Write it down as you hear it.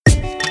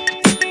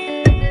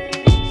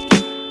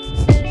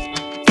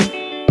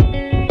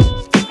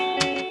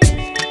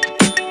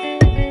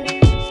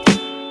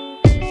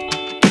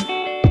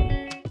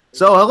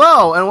So,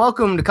 hello and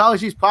welcome to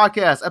College East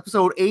Podcast,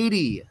 episode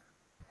 80.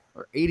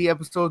 We're 80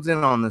 episodes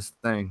in on this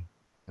thing,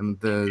 and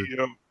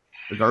the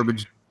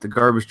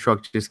garbage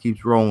truck just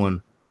keeps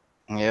rolling.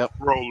 Yep.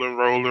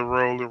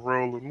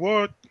 Rolling.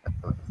 What?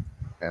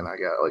 And I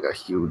got like a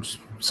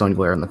huge sun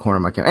glare in the corner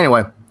of my camera.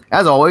 Anyway,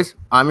 as always,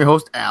 I'm your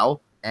host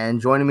Al,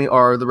 and joining me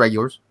are the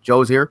regulars.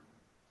 Joe's here.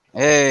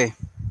 Hey.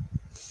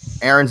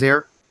 Aaron's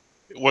here.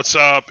 What's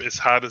up? It's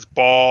hot as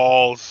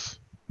balls.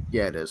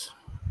 Yeah, it is.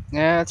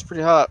 Yeah, it's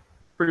pretty hot.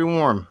 Pretty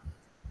warm,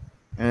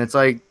 and it's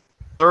like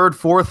third,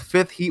 fourth,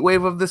 fifth heat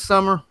wave of this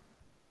summer,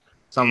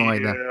 something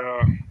like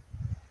that.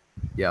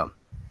 Yeah.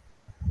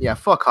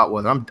 Fuck hot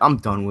weather. I'm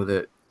done with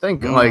it.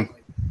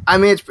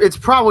 It's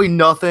probably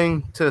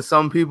nothing to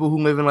some people who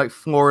live in like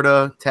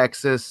Florida,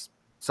 Texas,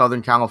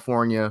 Southern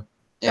California,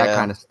 that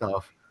kind of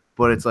stuff.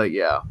 But it's like,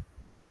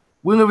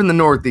 we live in the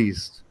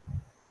Northeast.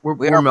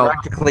 We are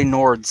practically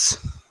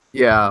Nords.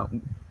 Yeah.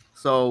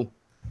 So,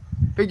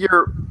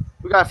 figure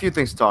we got a few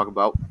things to talk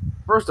about.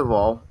 First of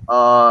all,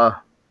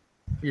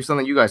 here's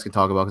something you guys can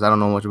talk about because I don't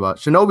know much about.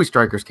 Shinobi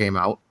Strikers came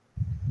out.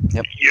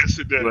 Yep. Yes,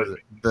 it did.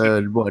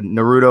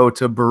 Naruto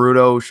to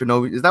Boruto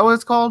Shinobi? Is that what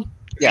it's called?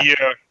 Yeah.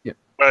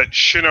 But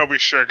Shinobi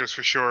Strikers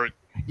for short.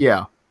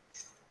 Yeah.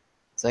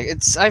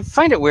 I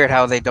find it weird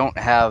how they don't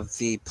have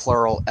the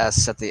plural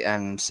S at the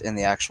end in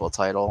the actual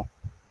title.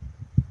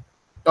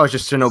 Oh, it's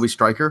just Shinobi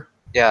Striker?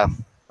 Yeah.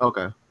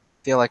 Okay.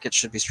 Feel like it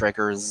should be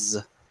Strikers.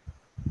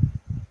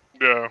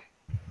 Yeah.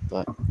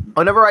 But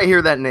whenever I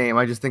hear that name,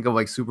 I just think of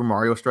like Super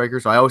Mario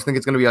Striker. So I always think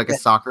it's gonna be like a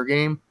soccer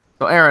game.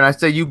 So Aaron, I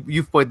say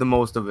you've played the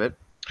most of it.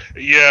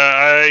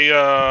 Yeah, you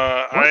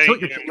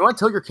want to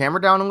tilt your camera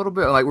down a little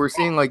bit? Like we're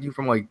seeing like you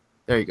from like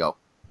there you go.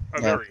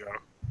 Oh, there we go.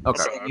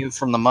 Okay. You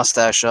from the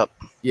mustache up.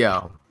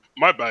 Yeah.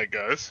 My bad,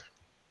 guys.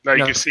 Now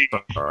you can see,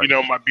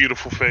 my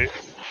beautiful face.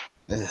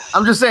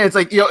 I'm just saying, it's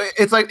like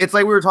it's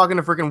like we were talking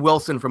to freaking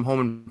Wilson from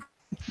Home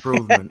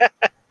Improvement.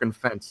 Freaking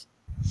Fence.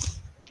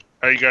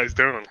 How you guys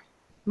doing?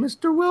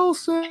 Mr.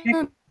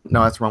 Wilson.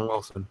 No, that's wrong,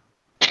 Wilson.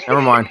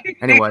 Never mind.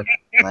 Anyway.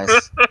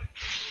 Nice.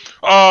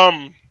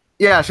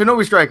 Yeah,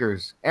 Shinobi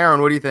Strikers.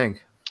 Aaron, what do you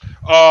think?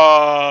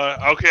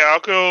 Okay, I'll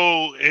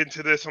go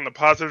into this on the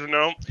positive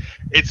note.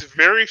 It's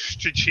very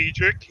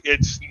strategic.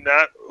 It's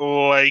not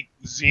like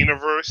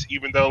Xenoverse,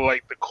 even though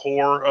like the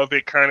core of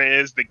it kind of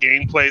is. The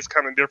gameplay is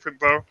kind of different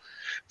though.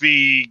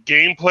 The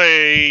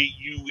gameplay,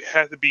 you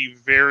have to be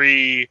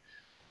very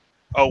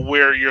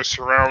aware of your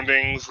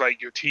surroundings,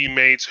 like your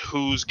teammates,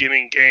 who's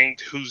getting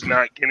ganked, who's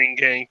not getting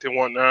ganked, and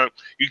whatnot.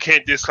 You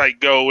can't just like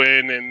go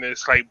in and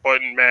just like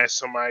button mash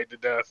somebody to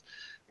death.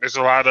 There's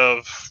a lot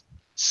of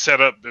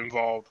setup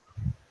involved.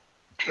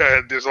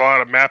 There's a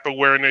lot of map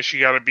awareness you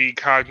got to be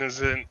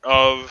cognizant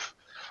of,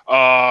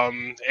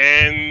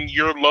 and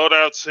your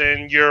loadouts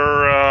and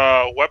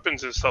your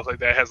weapons and stuff like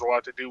that has a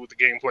lot to do with the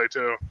gameplay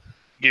too.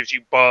 Gives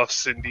you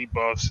buffs and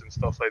debuffs and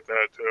stuff like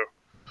that too.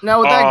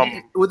 Now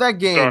with that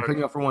game,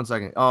 picking up for 1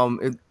 second,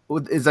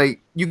 is like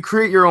you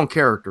create your own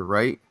character,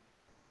 right?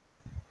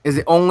 Is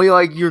it only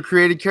like your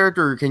created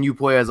character, or can you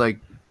play as like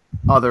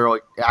other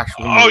like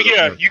actual?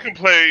 Characters? You can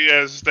play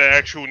as the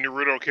actual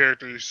Naruto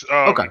characters.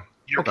 Okay.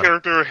 Your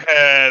character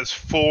has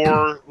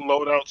 4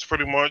 loadouts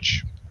pretty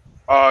much.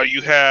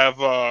 You have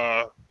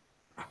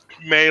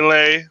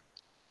melee.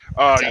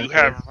 You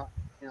have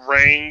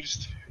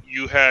ranged.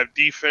 You have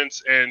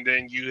defense, and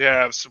then you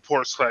have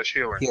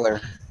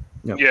support/healer.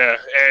 Yep. Yeah,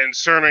 and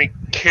certain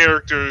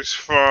characters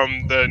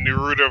from the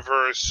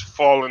Narutoverse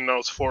fall in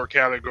those 4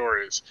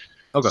 categories.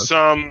 Okay.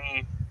 Some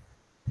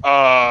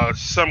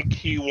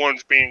key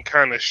ones being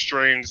kind of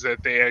strange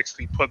that they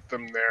actually put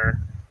them there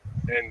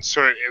and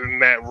in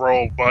that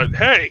role. But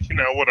hey,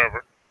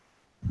 whatever.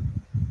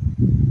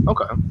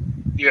 Okay.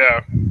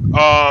 Yeah.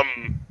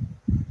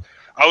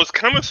 I was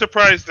kind of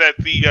surprised that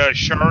the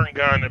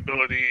Sharingan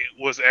ability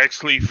was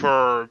actually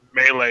for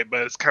melee,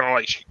 but it's kind of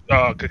like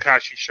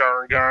Kakashi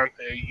Sharingan.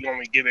 You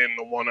only get it in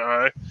the one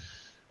eye.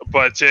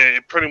 But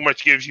it pretty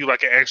much gives you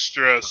like an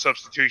extra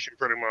substitution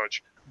pretty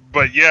much.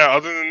 But yeah,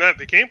 other than that,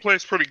 the gameplay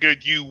is pretty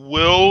good.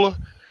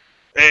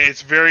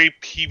 It's very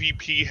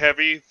PvP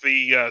heavy.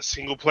 The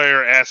single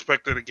player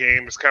aspect of the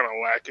game is kind of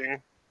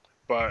lacking.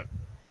 But,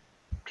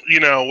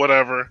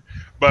 whatever.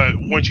 But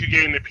once you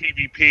get into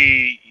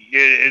PvP,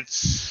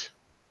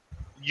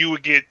 you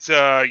would get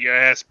your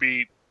ass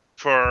beat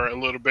for a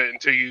little bit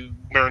until you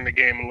learn the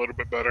game a little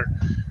bit better.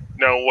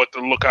 Know what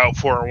to look out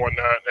for and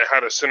whatnot, and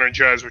how to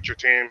synergize with your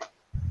team.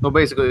 So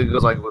basically, it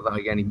goes like with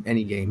like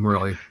any game,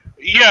 really.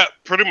 Yeah,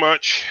 pretty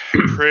much.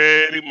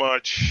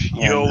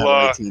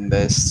 You'll team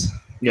based.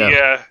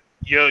 Yeah.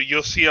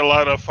 You'll see a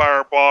lot of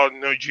fireball,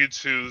 no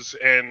jutsus,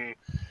 and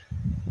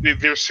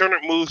there's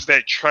certain moves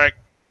that track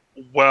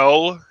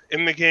well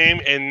in the game,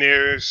 and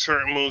there's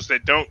certain moves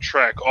that don't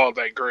track all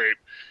that great.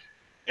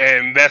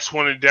 And that's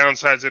one of the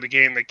downsides of the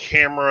game. The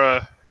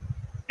camera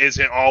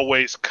isn't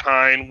always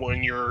kind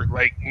when you're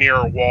like near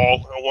a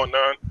wall and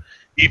whatnot.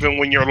 Even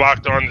when you're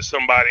locked onto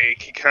somebody, it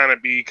can kind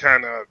of be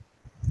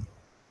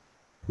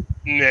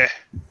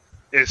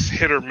it's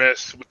hit or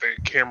miss with the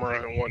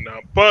camera and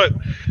whatnot. But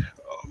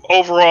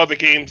overall, the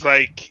game's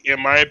like, in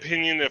my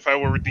opinion, if I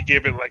were to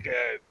give it like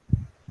a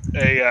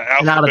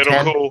An out of 10.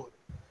 alphabetical,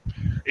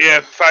 yeah,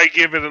 if I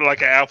give it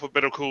like an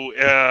alphabetical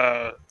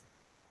grade,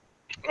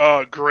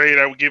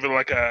 I would give it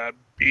like a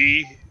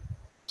B,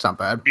 It's not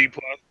bad. B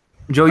plus.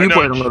 Joe, I you know.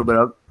 played a little bit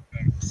of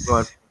it. Go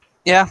ahead.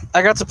 Yeah,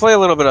 I got to play a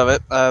little bit of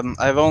it.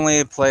 I've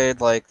only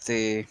played like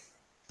the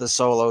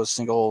solo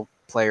single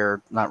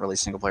player, not really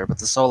single player, but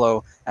the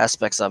solo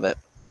aspects of it.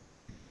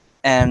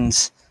 And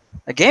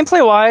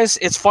gameplay wise,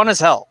 it's fun as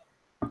hell.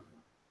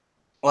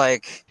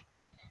 Like,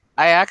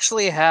 I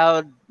actually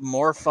had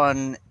more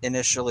fun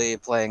initially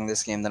playing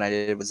this game than I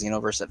did with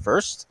Xenoverse at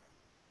first.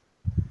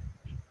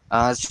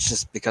 It's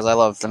just because I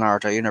love the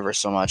Naruto universe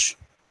so much.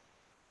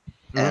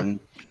 And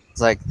it's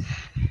like,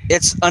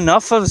 it's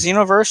enough of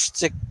Xenoverse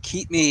to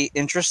keep me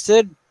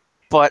interested,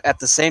 but at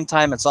the same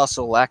time, it's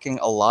also lacking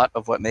a lot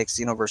of what makes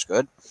Xenoverse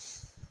good.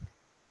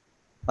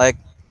 Like,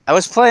 I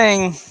was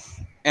playing,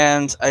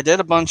 and I did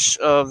a bunch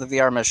of the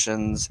VR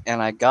missions,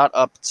 and I got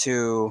up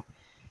to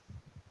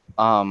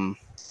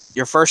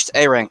your first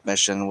A rank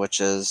mission,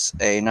 which is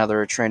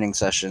another training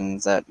session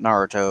that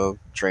Naruto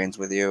trains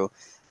with you,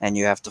 and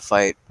you have to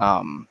fight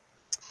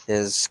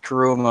his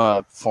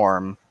Kuruma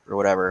form or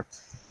whatever.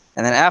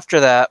 And then after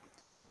that,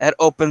 it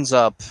opens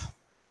up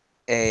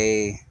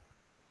it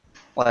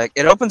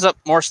opens up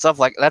more stuff.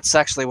 Like, that's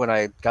actually when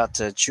I got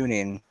to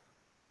Chunin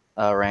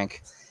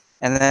rank.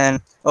 And then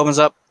opens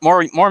up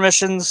more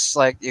missions.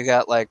 Like, you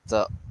got like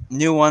the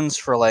new ones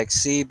for like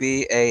C,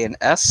 B, A, and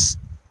S.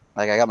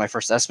 Like, I got my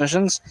first S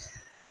missions.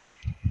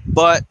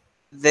 But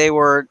they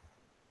were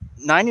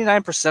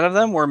 99% of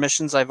them were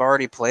missions I've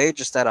already played,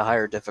 just at a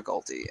higher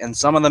difficulty. And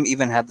some of them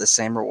even had the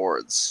same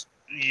rewards.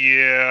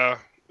 Yeah,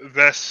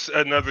 that's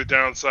another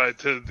downside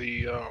to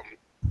the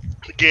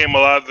game. A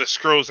lot of the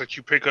scrolls that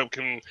you pick up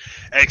can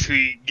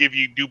actually give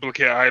you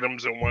duplicate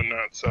items and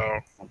whatnot.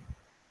 So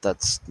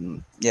that's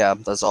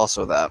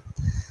also that.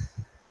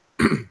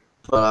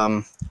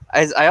 But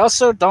I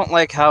also don't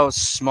like how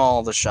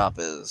small the shop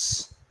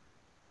is.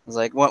 It's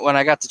like, when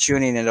I got to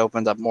Chunin, it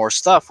opened up more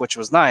stuff, which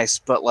was nice,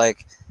 but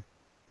like,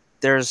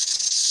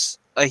 there's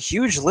a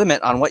huge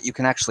limit on what you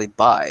can actually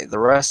buy. The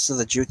rest of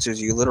the jutsus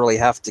you literally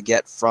have to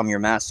get from your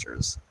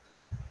masters.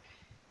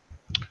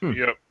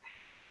 Yep.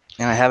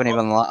 And I haven't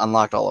even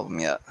unlocked all of them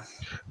yet.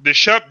 The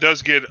shop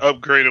does get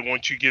upgraded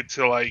once you get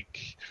to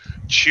like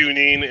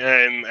Chunin,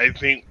 and I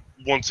think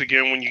once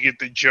again when you get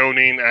to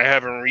Jonin. I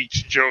haven't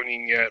reached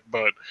Jonin yet,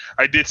 but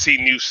I did see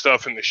new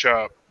stuff in the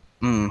shop.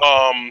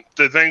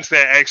 The things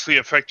that actually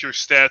affect your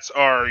stats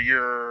are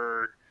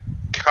your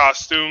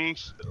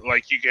costumes.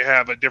 Like, you can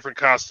have a different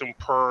costume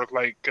per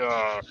like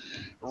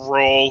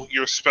role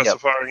you're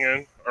specifying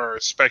in or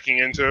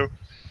specking into.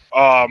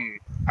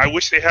 I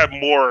wish they had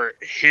more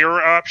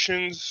hair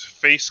options,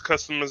 face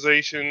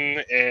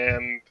customization,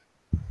 and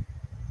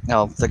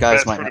no, the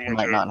guys that's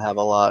might not have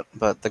a lot,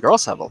 but the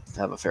girls have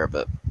a fair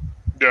bit.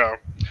 Yeah.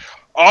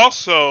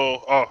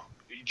 Also,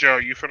 Joe,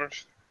 you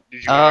finished?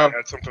 Did you want to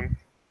add something?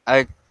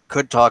 I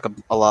could talk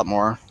a lot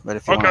more, but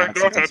if you want to add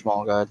something ahead.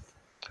 small, go ahead.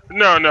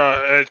 No,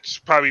 it's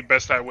probably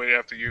best I wait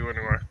after you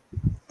anyway.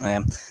 I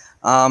am.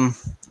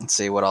 Let's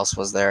see, what else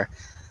was there?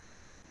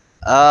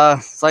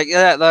 It's like,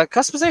 yeah, the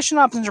customization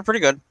options are pretty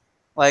good.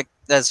 Like,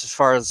 as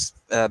far as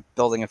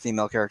building a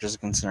female character is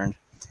concerned.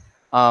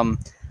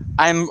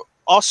 I'm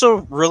also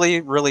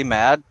really, really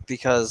mad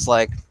because,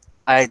 like,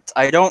 I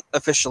don't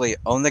officially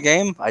own the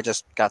game. I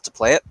just got to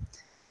play it.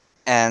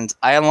 And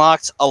I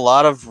unlocked a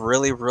lot of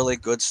really, really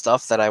good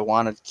stuff that I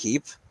wanted to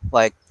keep.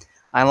 Like,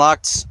 I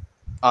unlocked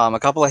a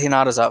couple of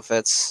Hinata's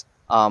outfits.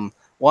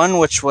 One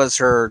which was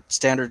her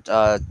standard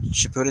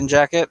Shippuden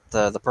jacket,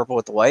 the purple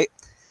with the white.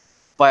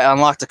 But I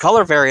unlocked a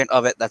color variant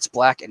of it that's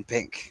black and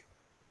pink.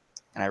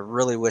 And I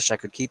really wish I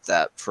could keep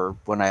that for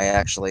when I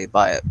actually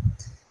buy it.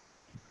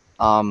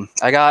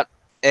 I got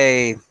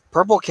a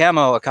purple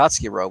camo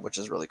Akatsuki robe, which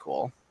is really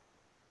cool.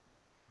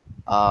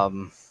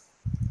 And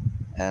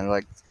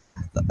like,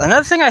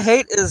 another thing I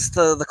hate is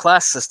the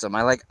class system.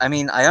 I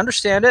mean, I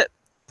understand it,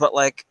 but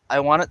like, I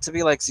want it to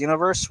be like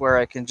Xenoverse, where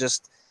I can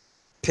just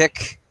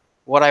pick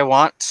what I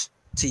want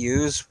to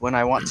use when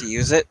I want to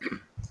use it.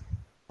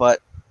 But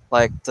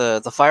like,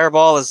 the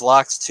fireball is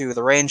locked to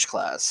the range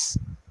class,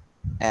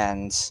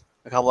 and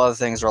a couple other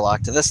things are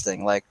locked to this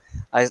thing. Like,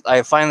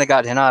 I finally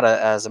got Hinata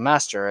as a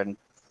master, and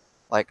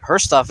like, her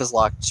stuff is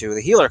locked to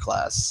the healer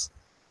class.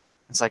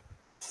 It's like,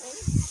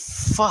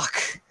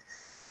 fuck.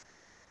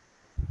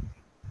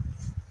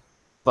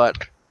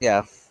 But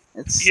yeah,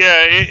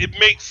 it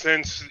makes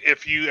sense.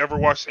 If you ever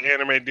watch the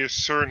anime, there's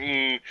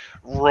certain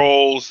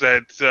roles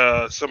that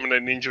some of the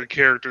ninja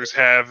characters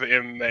have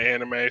in the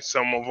anime.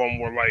 Some of them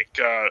were like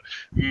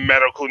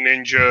medical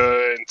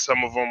ninja, and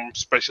some of them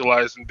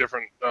specialized in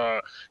different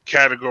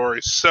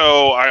categories.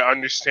 So I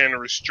understand the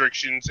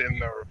restrictions in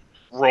the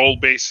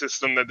role-based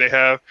system that they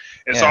have.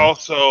 It's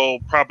also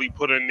probably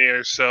put in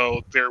there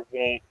so there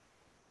won't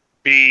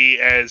be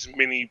as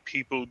many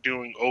people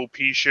doing OP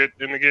shit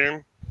in the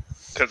game.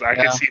 Because I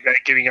can see that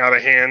getting out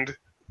of hand.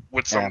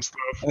 with some stuff.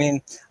 I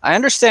mean, I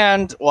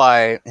understand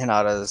why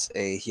Hinata's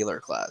a healer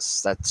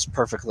class. That's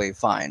perfectly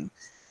fine.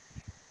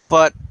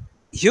 But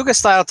Hyuga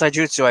style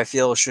taijutsu, I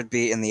feel, should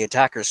be in the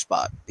attacker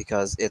spot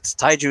because it's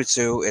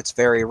taijutsu, it's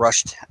very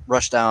rush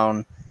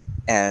down,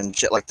 and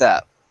shit like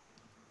that.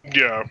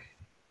 Yeah.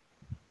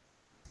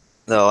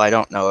 Though I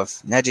don't know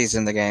if Neji's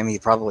in the game. He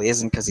probably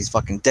isn't because he's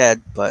fucking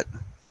dead, but...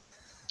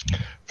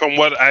 From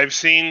what I've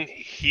seen,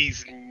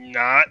 he's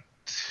not.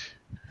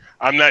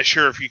 I'm not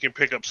sure if you can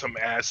pick up some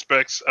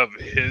aspects of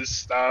his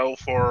style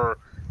for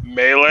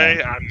Melee.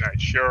 Yeah. I'm not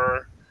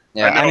sure.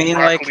 Yeah, I mean,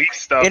 Rock like, Lee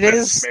stuff it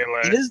is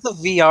the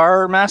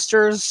VR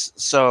Masters,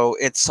 so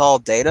it's all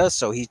data,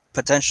 so he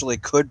potentially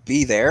could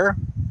be there.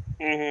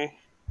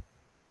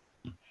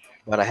 Mm-hmm.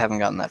 But I haven't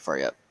gotten that far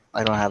yet.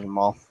 I don't have them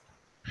all.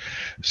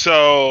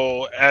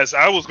 So, as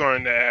I was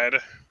going to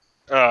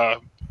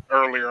add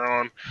earlier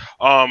on,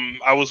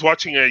 I was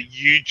watching a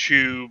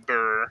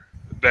YouTuber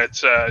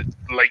that's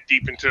like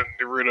deep into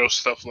Naruto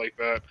stuff like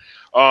that.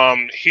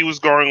 He was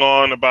going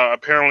on about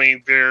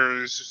apparently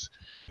there's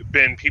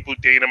been people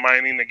data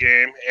mining the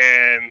game,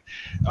 and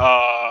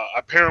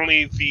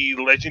apparently the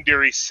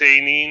legendary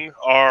Seinin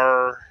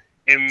are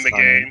in the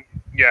game.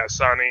 Yeah,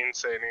 Seinin,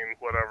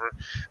 whatever,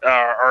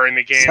 are in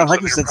the game. Sound like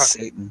you said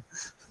Satan.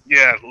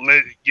 Yeah,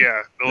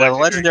 the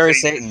legendary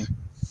Satan.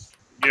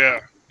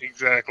 Yeah,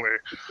 exactly.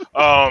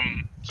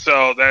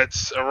 So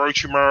that's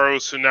Orochimaru,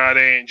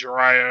 Tsunade, and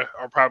Jiraiya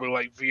are probably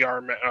like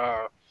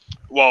VR,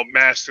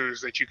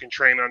 masters that you can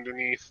train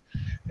underneath,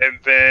 and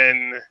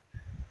then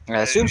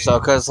I assume so,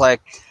 because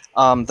like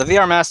the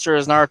VR master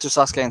is Naruto,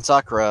 Sasuke, and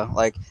Sakura.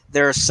 Like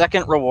their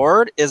second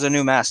reward is a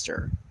new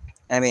master.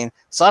 I mean,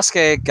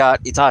 Sasuke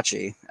got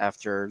Itachi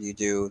after you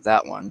do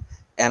that one.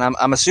 And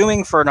I'm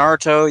assuming for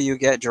Naruto you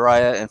get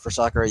Jiraiya, and for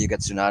Sakura you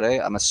get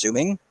Tsunade. I'm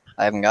assuming.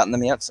 I haven't gotten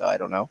them yet, so I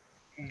don't know.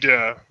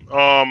 Yeah.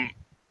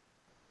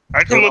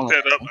 I can look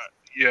that up.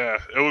 Yeah,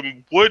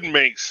 it would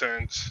make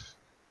sense.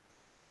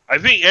 I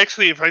think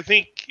actually,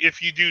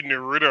 if you do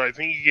Naruto, I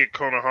think you get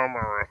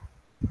Konohamaru.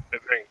 I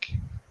think.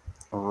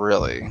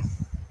 Really?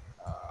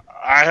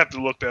 I have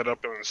to look that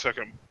up in a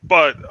second.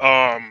 But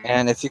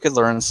and if you could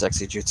learn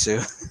sexy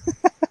jutsu.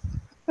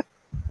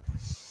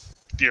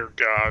 Dear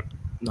God.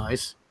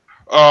 Nice.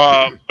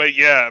 But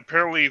yeah,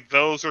 apparently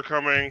those are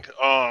coming.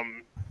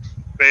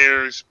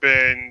 There's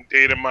been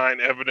data mine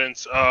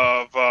evidence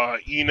of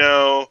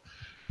Ino,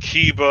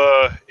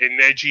 Kiba, and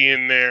Neji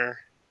in there.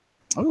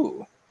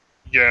 Ooh.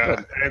 Yeah,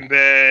 good. And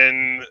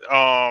then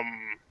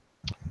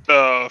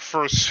the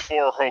first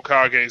 4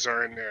 Hokages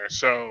are in there.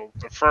 So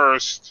the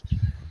first,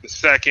 the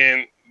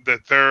second, the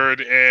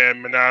third,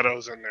 and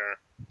Minato's in there.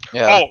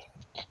 Yeah.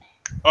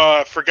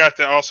 I forgot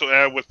to also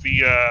add with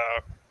the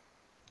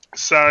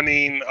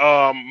signing,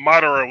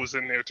 Madara was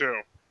in there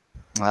too.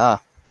 Ah.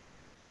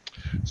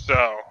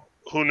 So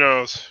who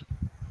knows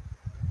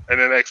in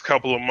the next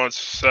couple of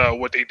months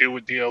what they do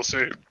with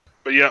DLC.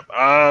 But yep,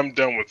 I'm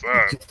done with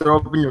that. Did you throw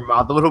up in your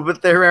mouth a little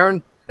bit there,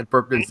 Aaron? That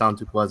burp didn't sound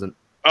too pleasant.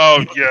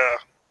 Oh yeah.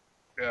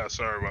 Yeah,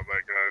 sorry about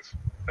that,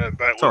 guys.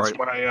 That was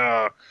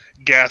my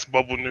gas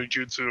bubble new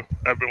jutsu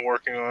I've been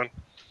working on.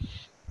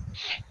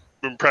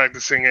 Been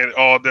practicing it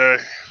all day.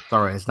 It's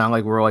all right. It's not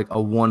like we're like a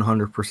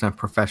 100%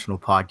 professional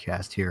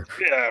podcast here.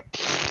 Yeah.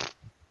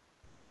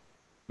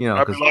 You know,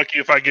 I'd be lucky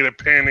if I get a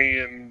penny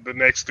in the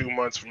next 2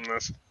 months from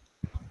this.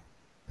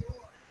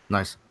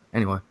 Nice.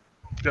 Anyway.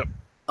 Yep.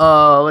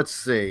 Let's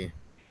see.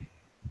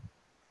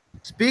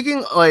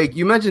 Speaking, like,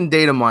 you mentioned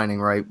data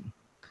mining, right?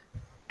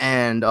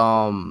 And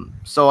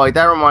so like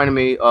that reminded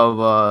me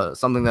of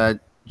something that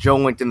Joe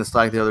linked in the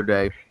Slack the other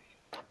day.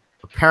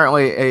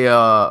 Apparently,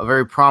 a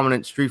very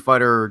prominent Street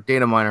Fighter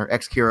data miner,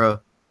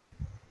 Xkira,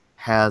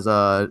 has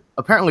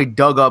apparently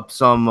dug up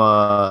some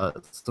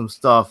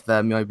stuff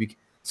that might be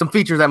some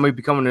features that might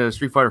be coming to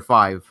Street Fighter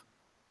V.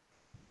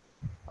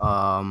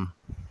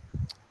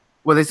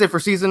 What they say for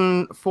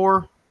Season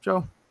 4,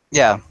 Joe?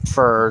 Yeah,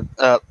 for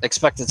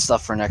expected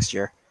stuff for next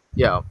year.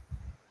 Yeah.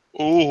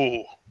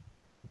 Ooh.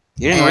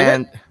 You didn't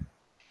read it?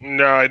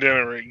 No, I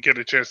didn't get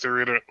a chance to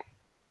read it.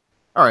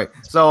 All right,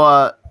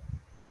 so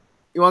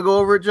you want to go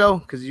over it, Joe?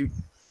 Because you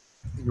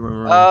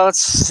remember. Let's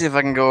see if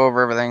I can go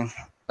over everything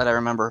that I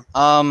remember.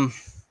 I'll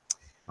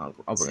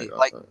bring it up.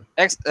 Like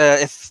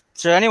if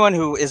to anyone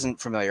who isn't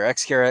familiar,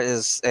 Xkira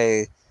is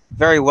a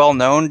very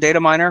well-known data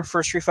miner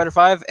for Street Fighter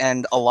V,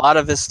 and a lot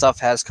of his stuff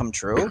has come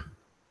true,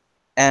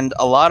 and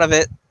a lot of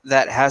it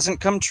that hasn't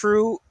come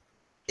true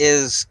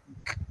is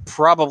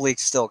probably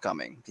still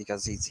coming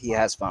because he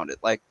has found it.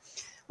 Like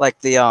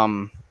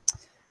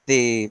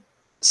the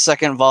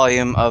second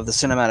volume of the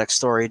cinematic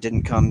story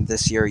didn't come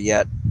this year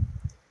yet.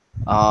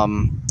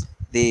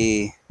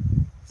 The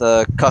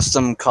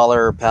custom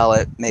color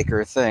palette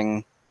maker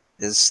thing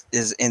is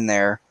in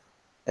there.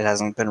 It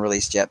hasn't been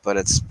released yet, but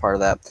it's part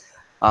of that.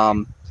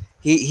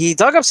 He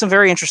dug up some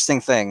very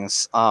interesting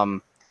things.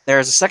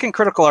 There's a second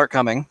critical art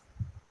coming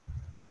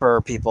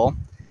for people.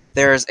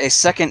 There's a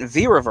second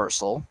V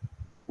reversal,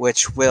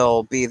 which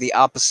will be the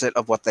opposite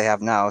of what they have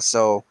now.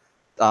 So,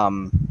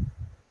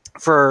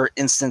 for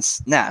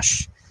instance,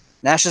 Nash.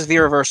 Nash's V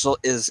reversal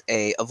is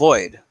a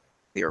avoid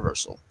V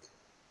reversal.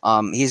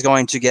 He's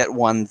going to get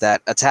one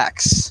that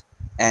attacks,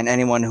 and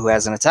anyone who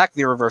has an attack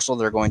V reversal,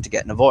 they're going to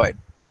get an avoid.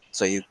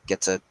 So you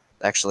get to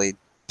actually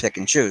pick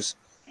and choose.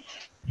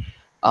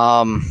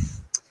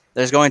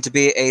 There's going to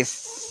be a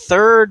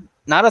third,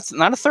 not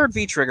a third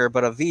V trigger,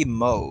 but a V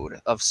mode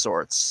of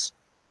sorts.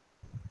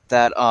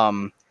 That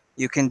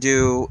you can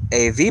do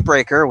a V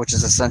breaker, which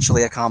is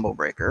essentially a combo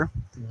breaker.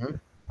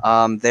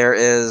 Mm-hmm. There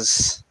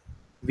is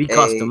V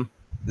custom.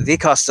 V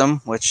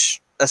custom,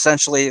 which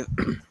essentially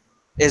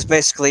is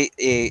basically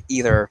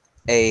either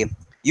a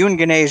Yun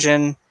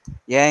Ganesian,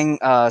 Yang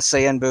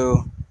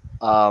Seienbu,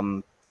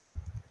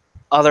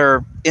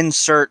 other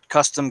insert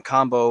custom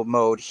combo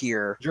mode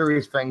here.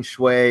 Jury's Feng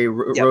Shui,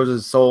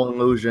 Rose's Soul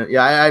Illusion.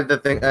 Yeah, I have the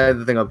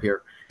thing up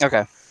here.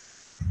 Okay.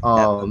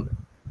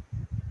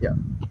 Yeah.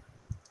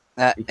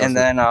 And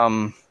then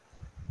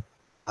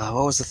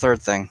what was the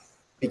third thing?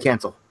 V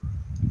cancel.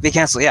 V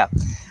cancel, yeah.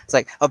 It's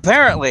like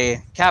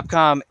apparently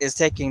Capcom is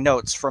taking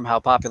notes from how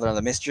popular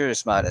the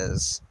Mysterious mod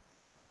is.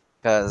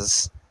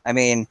 Because I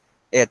mean,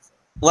 it's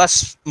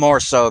less more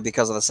so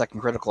because of the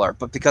second critical art,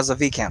 but because of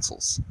V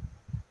cancels.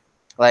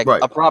 Like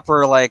a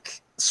proper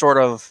like sort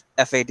of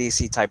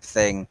FADC type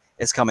thing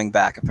is coming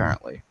back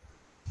apparently.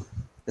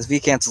 Because V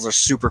cancels are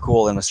super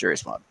cool in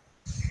Mysterious mod.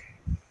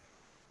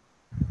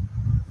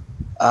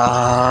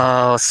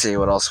 Let's see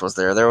what else was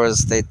there. There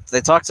was they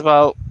talked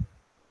about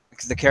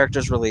the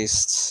characters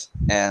released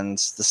and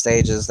the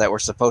stages that were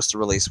supposed to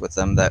release with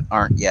them that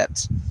aren't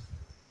yet,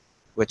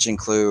 which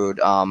include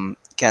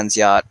Ken's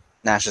Yacht,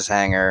 Nash's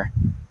Hangar,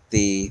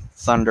 the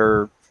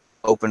Thunder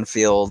open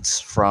fields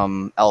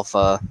from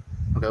Alpha.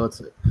 Okay, let's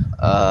see.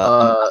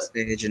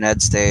 Stage and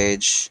Ed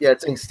stage. Yeah,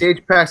 it's saying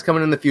stage packs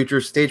coming in the future.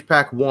 Stage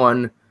pack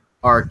 1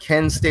 are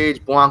Ken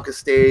stage, Blanca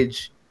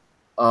stage,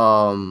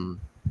 and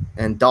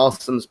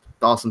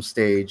Dalsum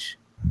stage.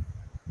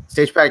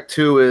 Stage pack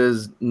 2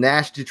 is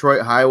Nash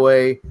Detroit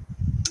Highway,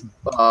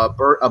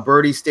 a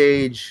Birdie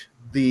stage,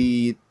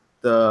 the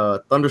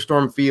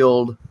Thunderstorm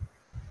Field,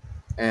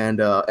 and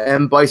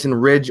M Bison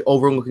Ridge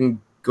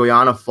overlooking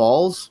Guyana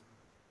Falls.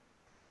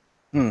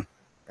 And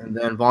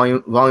then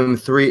volume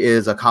 3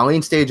 is a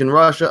Colleen stage in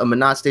Russia, a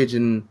Manat stage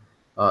in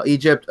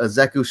Egypt, a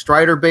Zeku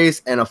Strider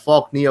base, and a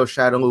Falk Neo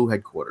Shadowloo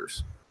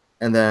headquarters.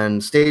 And then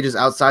stages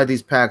outside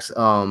these packs,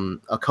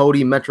 a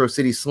Cody Metro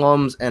City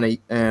Slums and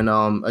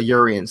a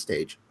Urian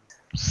stage.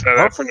 So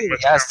hopefully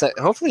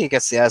he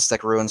gets the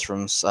Aztec ruins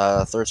from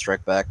Third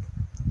Strike back.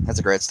 That's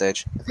a great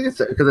stage. I think it's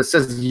because it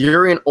says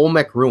Urian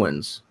Olmec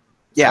ruins.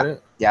 Yeah,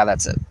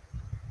 that's it.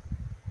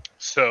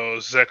 So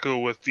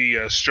Zeku with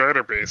the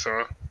Strider base,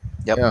 huh?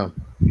 Yep. Yeah.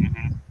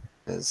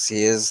 Because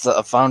he is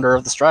the founder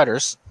of the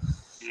Striders.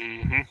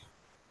 Mm-hmm.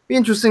 Be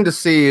interesting to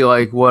see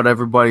like what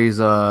everybody's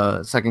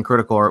second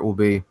critical art will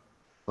be.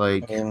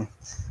 Like,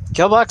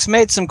 Killbox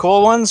made some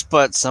cool ones,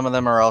 but some of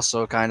them are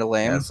also kind of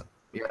lame.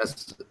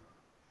 Yes.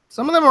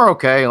 Some of them are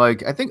okay.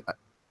 Like I think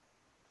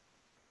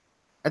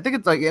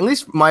it's like, at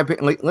least my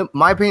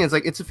opinion, is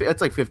like it's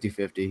like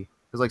 50-50 because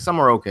like some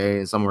are okay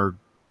and some are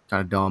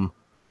kind of dumb.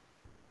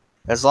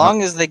 As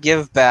long as they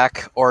give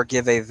back or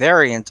give a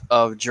variant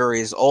of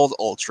Jury's old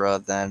Ultra,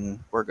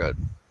 then we're good.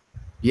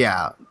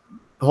 Yeah,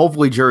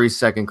 hopefully Jury's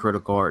second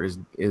critical art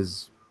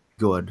is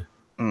good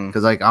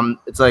because like I'm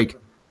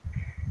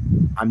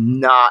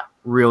not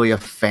really a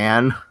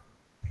fan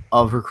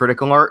of her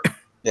critical art.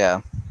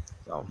 Yeah.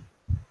 So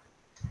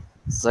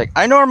it's like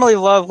I normally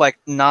love like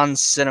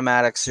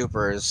non-cinematic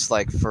supers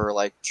like for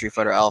like Street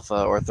Fighter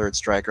Alpha or Third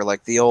Strike or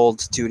like the old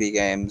 2D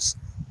games,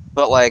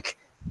 but like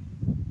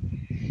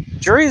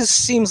Jury's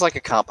seems like a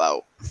cop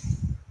out.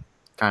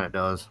 Kind of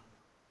does.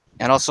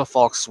 And also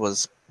Falk's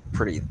was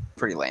pretty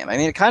lame. I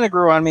mean, it kind of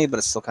grew on me, but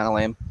it's still kind of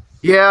lame.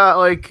 Yeah,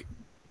 like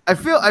I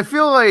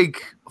feel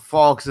like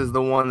Falk's is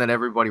the one that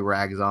everybody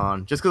rags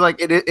on just because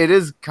like it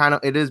is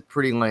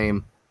pretty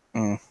lame.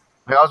 Like,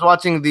 I was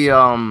watching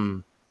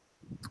the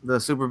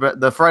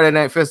Friday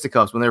Night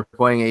Fisticuffs when they were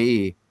playing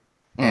AE,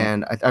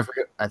 and I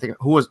forget, I think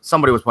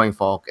somebody was playing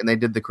Falk, and they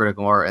did the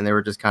critical art, and they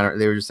were just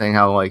saying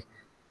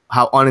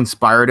how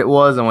uninspired it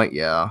was. I'm like,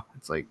 yeah,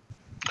 it's like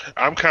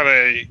I'm kind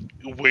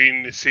of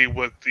waiting to see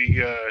what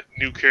the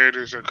new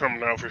characters are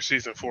coming out for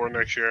season 4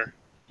 next year.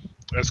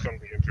 That's going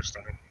to be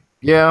interesting.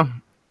 Yeah,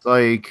 it's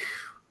like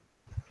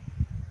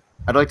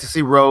I'd like to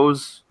see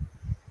Rose.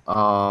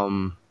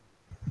 Trying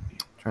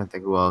to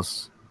think who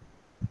else.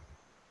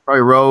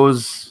 Probably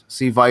Rose,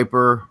 see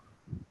Viper,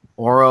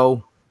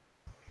 Oro.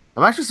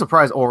 I'm actually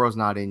surprised Oro's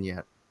not in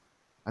yet.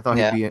 I thought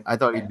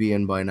he'd be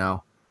in by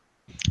now.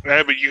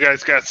 Yeah, but you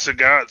guys got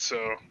Sagat,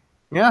 so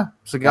yeah,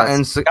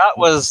 Sagat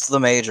was the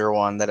major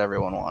one that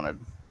everyone wanted.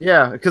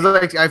 Yeah, because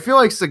like I feel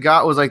like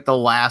Sagat was like the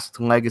last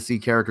legacy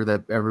character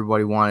that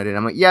everybody wanted, and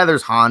I'm like, yeah,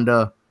 there's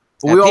Honda.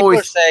 But yeah, people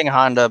are saying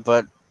Honda,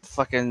 but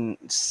fucking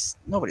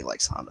nobody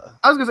likes Honda.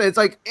 I was gonna say it's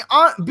like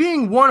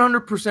being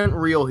 100%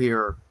 real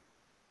here.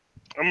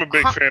 I'm a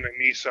big fan of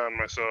Nissan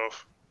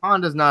myself.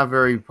 Honda's not a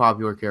very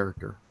popular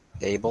character.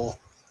 Abel.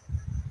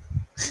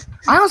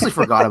 I honestly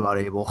forgot about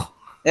Abel.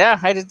 Yeah,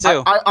 I did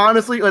too. I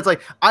honestly, it's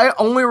like I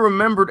only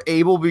remembered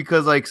Abel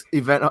because like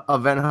Event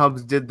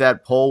Hubs did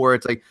that poll where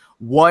it's like,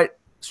 what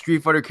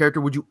Street Fighter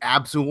character would you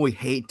absolutely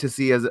hate to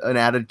see as an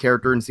added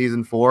character in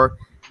season 4?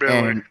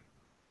 Really?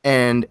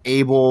 And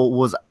Abel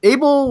was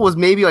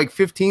maybe like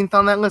 15th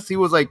on that list. He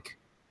was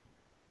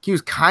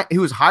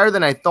higher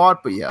than I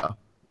thought, but yeah.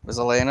 Was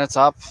Elena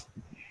top?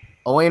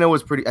 Elena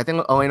was pretty. I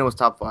think Elena was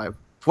top 5.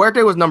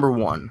 Fuerte was number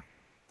 1.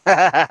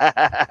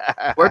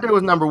 Fuerte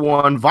was number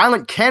 1.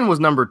 Violent Ken was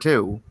number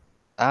 2.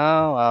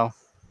 Oh wow.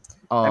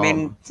 I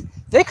mean,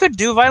 they could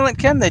do Violent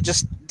Ken. They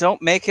just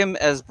don't make him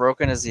as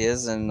broken as he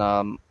is in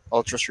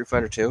Ultra Street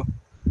Fighter 2.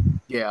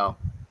 Yeah.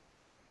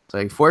 It's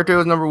like Fuerte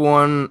was number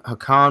 1.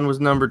 Hakan was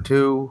number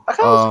 2. Hakan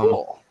was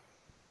cool.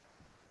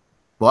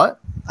 What?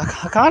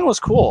 Hakan was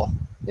cool.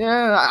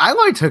 Yeah, I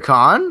liked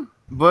Hakan,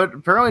 but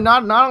apparently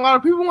not a lot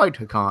of people liked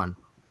Hakan.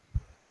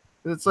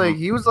 It's like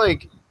he was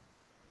like,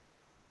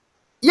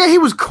 yeah, he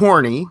was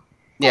corny.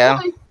 Yeah.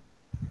 Like,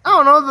 I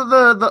don't know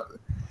the.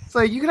 It's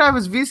like you could have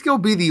his V skill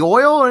be the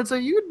oil, and it's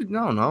like you could,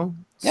 I don't know,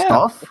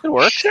 stuff. It could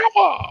work.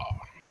 I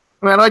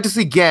mean, I'd like to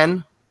see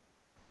Gen.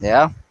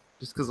 Yeah.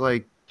 Just because,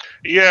 like.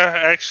 Yeah,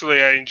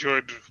 actually, I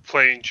enjoyed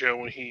playing Joe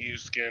when he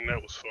used Gen.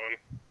 That was fun.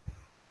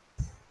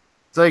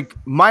 It's like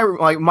my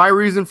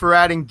reason for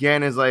adding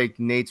Gen is like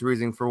Nate's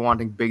reason for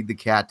wanting Big the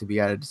Cat to be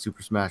added to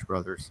Super Smash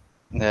Brothers.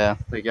 Yeah.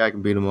 Like, yeah, I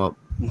can beat him up.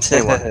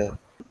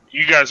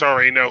 You guys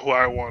already know who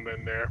I want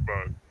in there,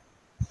 but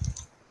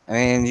I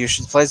mean, you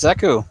should play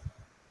Zeku.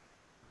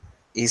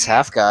 He's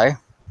half guy.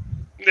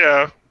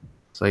 yeah,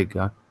 It's like,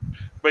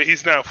 but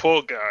he's not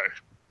full guy.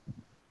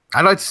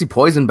 I'd like to see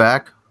Poison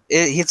back.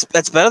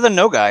 It's better than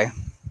no guy.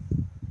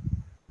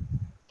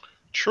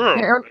 True.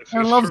 Yeah, This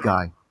Aaron is loves true.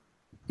 guy.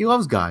 He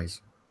loves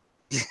guys.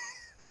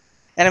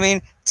 And I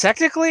mean,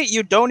 technically,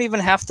 you don't even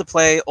have to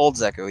play old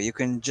Zeku. You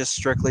can just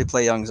strictly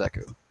play young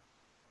Zeku.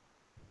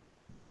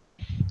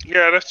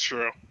 Yeah, that's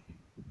true.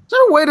 Is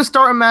there a way to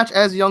start a match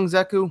as young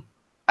Zeku?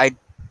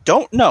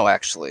 Don't know,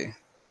 actually.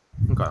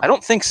 Okay. I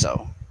don't think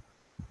so.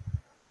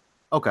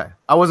 Okay.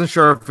 I wasn't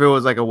sure if it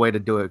was like a way to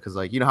do it because,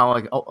 like, you know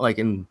how like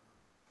in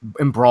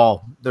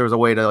Brawl there was a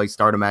way to like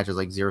start a match as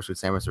like Zero Suit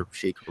Samus or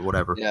Sheik or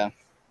whatever. Yeah.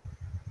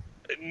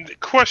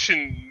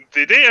 Question: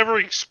 did they ever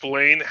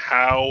explain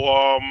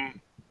how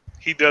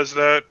he does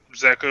that?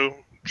 Zeku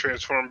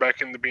transform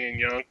back into being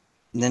young.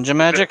 Ninja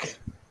Magic?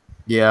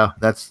 Yeah,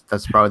 that's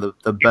probably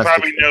the You best.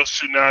 probably know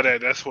Tsunade.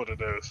 That's what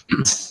it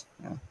is.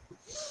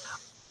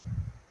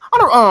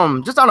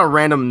 Just on a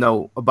random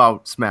note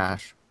about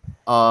Smash.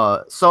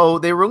 So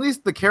they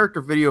released the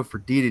character video for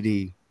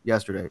DDD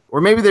yesterday,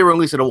 or maybe they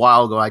released it a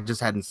while ago. I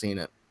just hadn't seen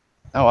it.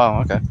 Oh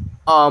wow, okay.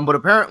 But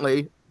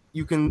apparently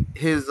you can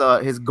his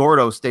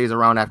Gordo stays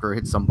around after it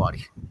hits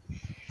somebody.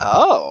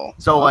 Oh.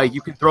 So like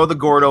you can throw the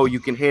Gordo, you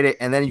can hit it,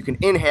 and then you can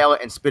inhale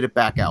it and spit it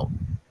back out.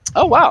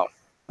 Oh wow,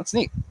 that's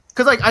neat.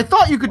 Because like I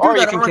thought you could do Or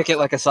that. you can kick it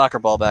like a soccer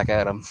ball back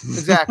at him.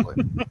 Exactly.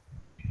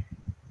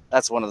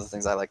 That's one of the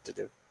things I like to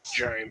do.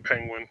 Giant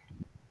penguin.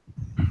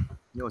 You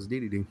know, it's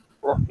DDD.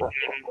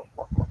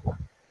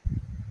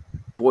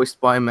 Voiced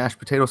by Mashed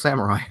Potato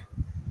Samurai,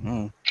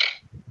 Mm.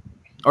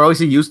 or at least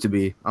he used to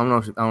be. I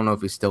don't know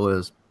if he still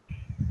is.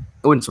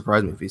 It wouldn't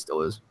surprise me if he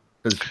still is.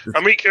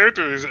 How many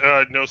characters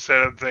no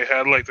setup they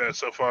had like that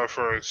so far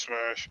for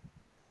Smash?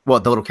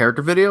 What, the little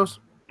character videos?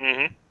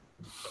 Mm-hmm.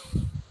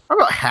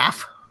 Probably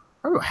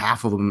about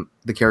half of them.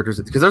 The characters,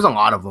 because there's a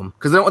lot of them.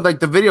 Because like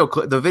the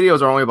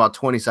videos are only about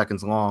 20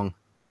 seconds long.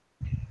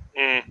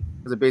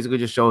 Because it basically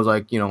just shows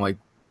like like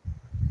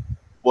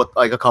what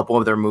like a couple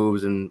of their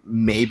moves and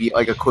maybe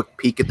like a quick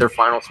peek at their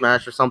final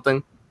smash or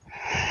something.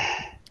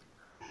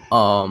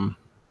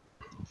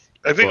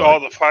 I think But- all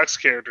the Fox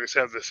characters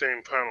have the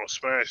same final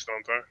smash,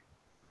 don't they?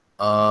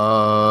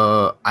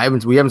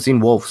 We haven't seen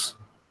Wolf's.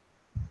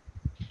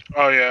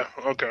 Oh yeah,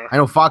 okay. I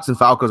know Fox and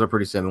Falco's are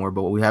pretty similar,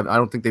 but I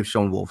don't think they've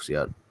shown Wolf's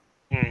yet.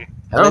 Hmm.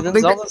 I don't Have they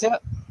think done Zeldas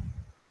yet?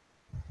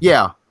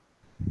 Yeah,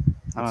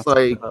 I'll it's have to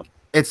like look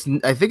it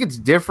up. I think it's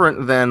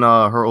different than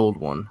her old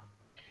one.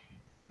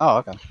 Oh,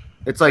 okay.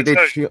 It's like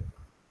It's they.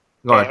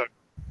 Go ahead.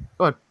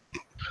 Go ahead.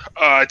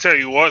 I tell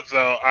you what,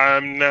 though,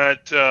 I'm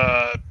not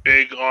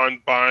big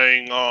on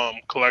buying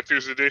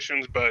collector's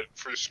editions, but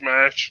for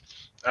Smash,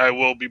 I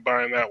will be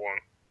buying that one.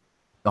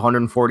 The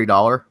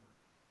 $140.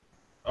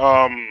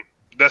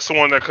 That's the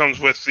one that comes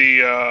with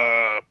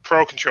the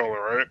Pro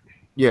controller, right?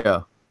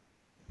 Yeah,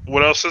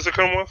 What else does it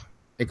come with?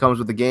 it comes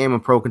with the game, a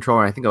Pro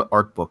controller, and I think an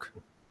art book.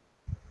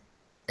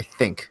 I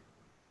think.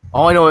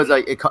 All I know is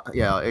like it comes.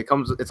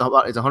 It's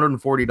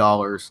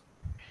 $140.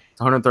 It's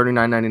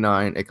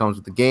 $139.99. It comes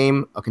with the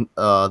game,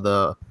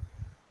 the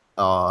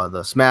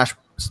Smash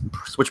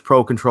Switch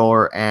Pro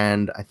controller,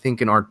 and I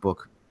think an art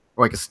book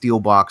or like a steel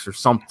box or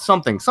some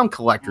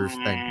collector's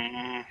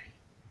thing.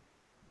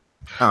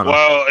 I don't know.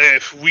 Well,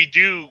 if we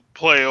do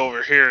play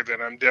over here,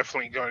 then I'm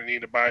definitely going to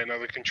need to buy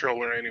another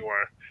controller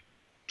anyway.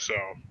 So.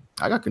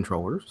 I got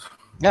controllers.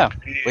 Yeah,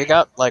 we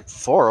got like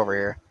 4 over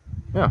here.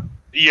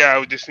 Yeah, I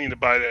would just need to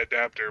buy the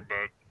adapter,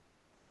 but.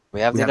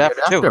 We have We the have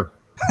adapter too.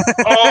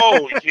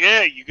 Oh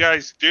yeah, you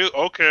guys do.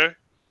 Okay.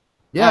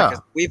 Yeah.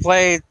 'Cause we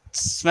play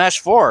Smash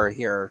 4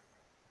 here.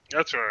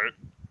 That's right.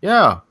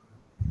 Yeah.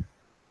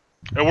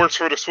 It works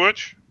for the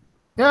Switch.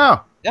 Yeah.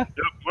 Yep.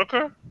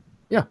 Okay.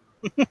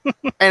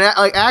 And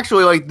like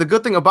actually, like the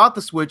good thing about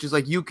the Switch is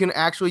like you can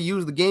actually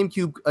use the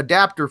GameCube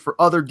adapter for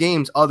other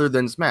games other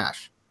than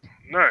Smash.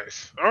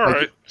 Nice. All Like,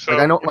 right. So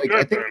I know, we're like good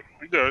I think then.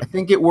 We good. I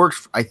think it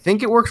works. I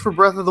think it works for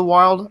Breath of the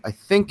Wild.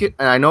 And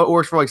I know it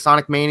works for like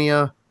Sonic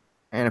Mania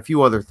and a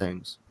few other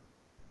things.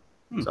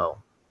 So,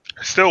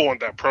 I still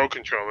want that Pro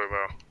controller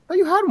though. oh,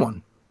 you had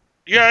one.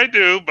 Yeah, I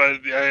do, but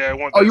I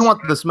want. Oh, you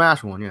want the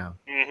Smash one? Yeah.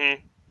 Mm-hmm.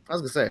 I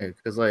was gonna say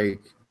because like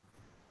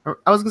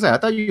I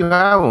thought you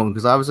had one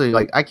because obviously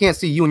like I can't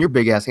see you and your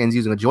big ass hands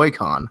using a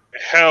Joy-Con.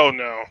 Hell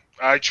no.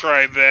 I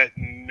tried that.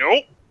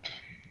 Nope.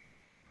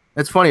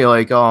 It's funny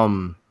like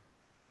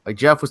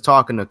Jeff was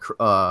talking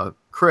to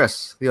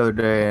Chris the other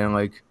day and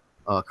like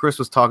Chris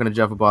was talking to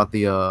Jeff about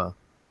the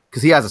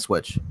because he has a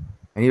Switch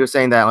and he was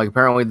saying that like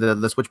apparently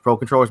the Switch Pro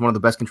controller is one of the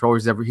best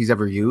controllers he's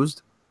ever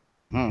used.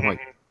 Mm.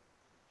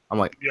 I'm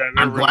like Yeah,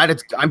 I'm glad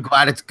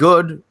it's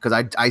good because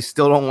I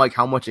still don't like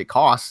how much it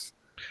costs.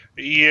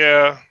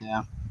 Yeah.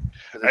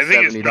 I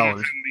think it's $70. better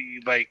than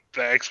the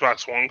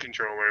Xbox One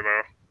controller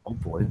though. Oh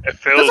boy. It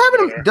feels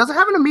better. Does it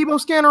have an amiibo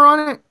scanner on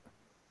it?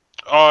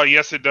 Oh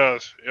yes, it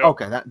does. Yep.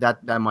 Okay,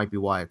 that might be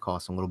why it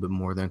costs a little bit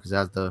more then because it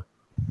has the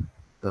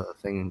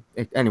thing.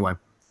 Anyway,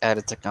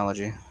 Added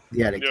technology.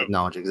 the added Yep.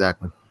 technology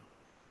exactly.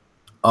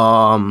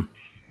 But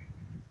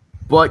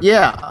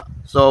yeah.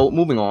 So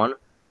moving on.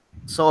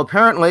 So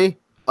apparently,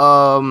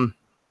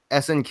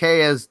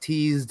 SNK has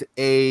teased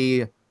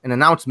an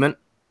announcement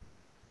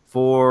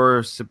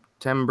for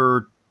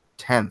September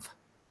 10th,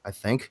 I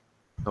think.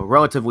 So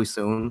relatively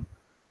soon.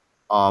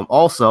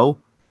 Also,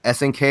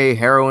 SNK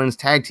Heroines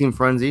Tag Team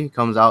Frenzy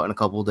comes out in a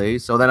couple of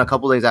days. So then a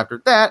couple of days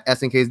after that,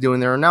 SNK is doing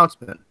their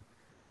announcement.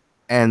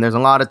 And there's a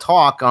lot of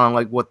talk on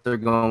like what they're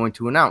going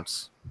to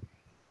announce.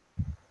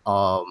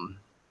 One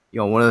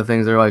of the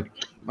things they're like,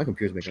 my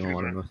computer's making a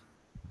lot of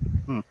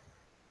noise.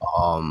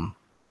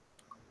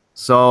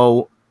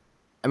 So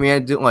I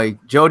mean,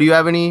 Joe, do you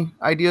have any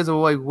ideas of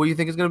like what you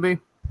think is going to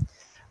be?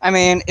 I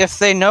mean, if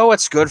they know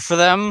what's good for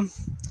them,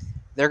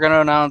 they're going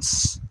to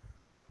announce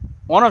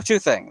one of two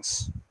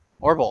things,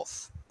 or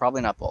both.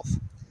 Probably not both.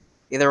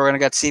 Either we're going to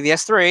get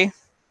CVS 3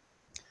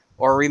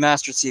 or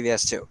remastered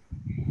CVS 2.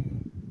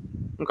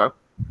 Okay.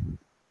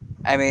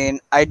 I mean,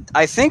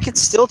 I think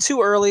it's still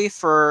too early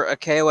for a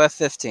KOF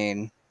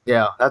 15.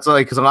 Yeah, that's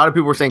like because a lot of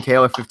people were saying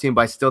KOF 15,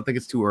 but I still think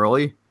it's too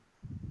early.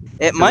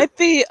 It might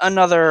be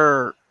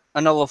another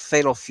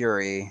Fatal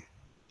Fury,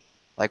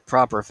 like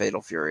proper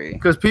Fatal Fury,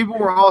 Because people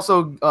were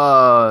also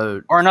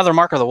or another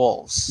Mark of the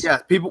Wolves. yeah,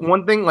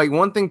 one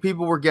thing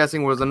people were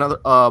guessing was another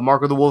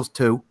Mark of the Wolves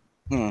 2.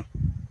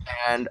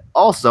 And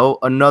also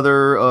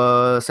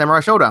another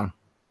Samurai Showdown.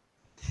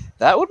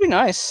 That would be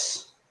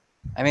nice.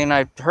 I mean,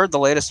 I heard the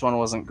latest one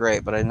wasn't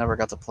great, but I never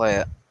got to play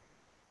it.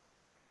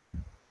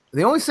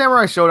 The only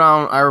Samurai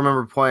Showdown I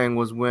remember playing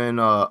was when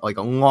like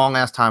a long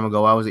ass time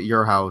ago I was at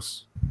your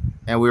house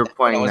and we were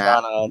playing it was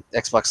that on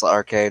Xbox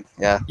Arcade.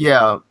 Yeah.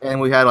 Yeah,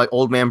 and we had like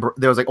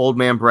there was like Old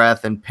Man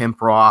Breath and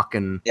Pimp Rock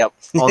and Yep.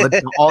 all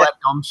that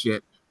dumb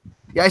shit.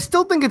 Yeah, I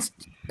still think it's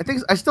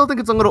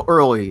a little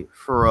early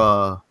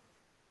for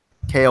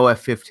KOF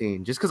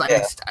 15 just because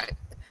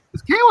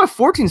KOF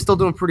 14 is still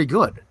doing pretty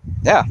good.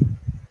 Yeah.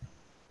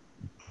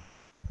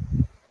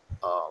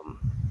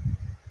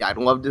 Yeah, I'd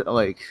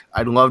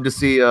love to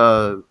see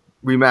remastered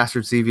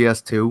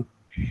CVS 2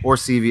 or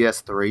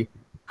CVS 3.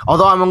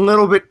 Although I'm a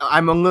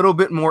little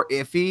bit more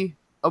iffy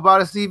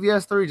about a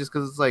CVS 3 just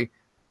because it's like,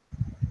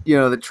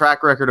 the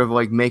track record of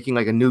like making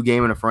like a new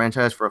game in a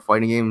franchise for a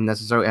fighting game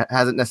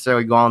hasn't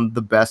necessarily gone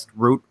the best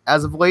route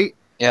as of late.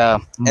 Yeah,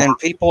 and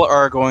people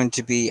are going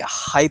to be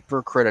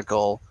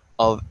hypercritical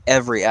of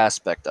every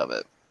aspect of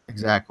it.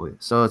 Exactly.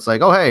 So it's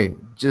like, oh hey,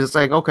 just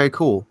like okay,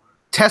 cool.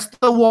 Test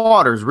the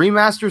waters.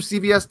 Remaster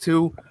CVS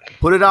 2.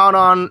 Put it out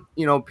on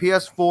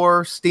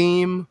PS4,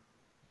 Steam,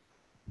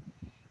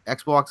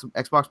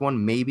 Xbox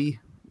One, maybe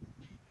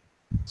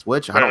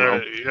Switch. I don't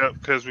know. Yeah,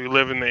 because we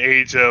live in the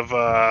age of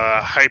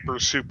hyper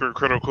super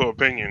critical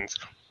opinions.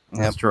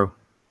 That's true.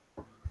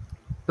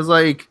 It's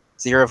like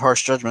it's the year of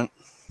harsh judgment.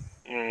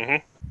 Mm-hmm.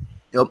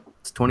 Yep,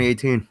 it's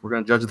 2018. We're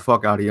gonna judge the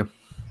fuck out of you.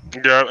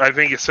 Yeah, I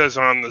think it says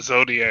on the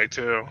Zodiac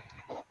too.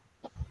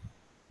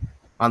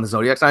 On the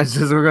Zodiac sign, it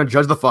says we're gonna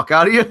judge the fuck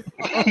out of you.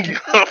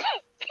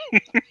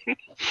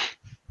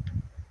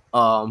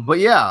 But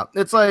yeah,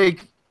 it's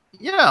like,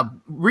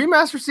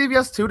 remaster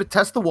CVS 2 to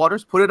test the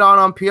waters. Put it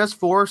on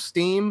PS4,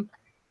 Steam,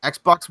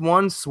 Xbox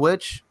One,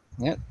 Switch.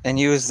 Yeah, and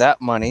use that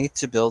money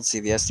to build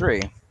CVS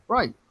 3.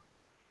 Right.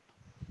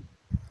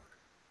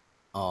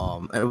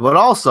 But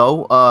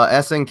also,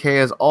 SNK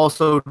has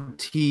also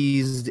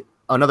teased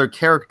another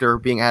character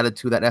being added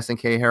to that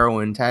SNK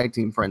Heroine Tag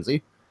Team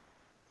Frenzy.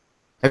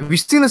 Have you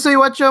seen the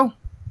silhouette, Joe?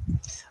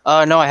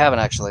 No, I haven't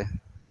actually.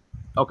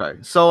 Okay,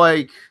 so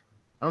like,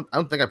 I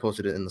don't think I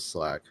posted it in the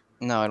Slack.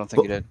 No, I don't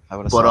think you did. I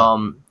would have. But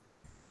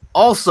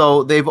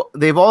also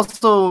they've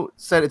also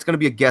said it's going to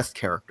be a guest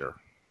character.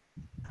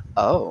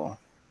 Oh.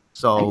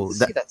 So I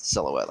see that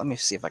silhouette. Let me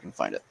see if I can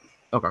find it.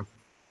 Okay. It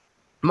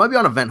might be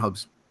on Event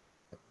Hubs.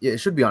 Yeah, it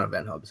should be on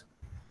Event Hubs.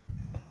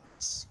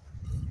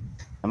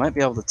 I might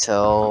be able to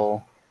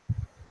tell.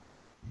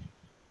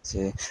 Let's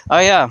see. Oh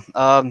yeah.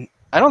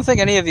 I don't think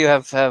any of you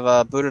have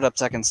booted up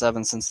Tekken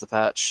 7 since the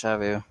patch,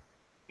 have you?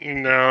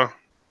 No.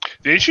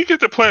 Didn't you get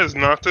to play as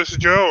Noctis,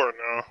 Joe, or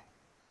no?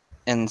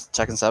 In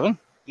Tekken 7?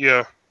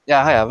 Yeah.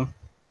 Yeah, I have him.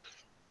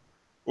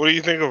 What do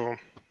you think of him?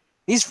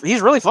 He's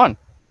really fun.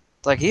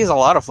 Like, he's a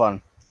lot of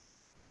fun.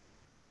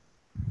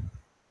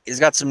 He's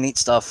got some neat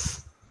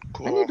stuff.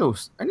 Cool.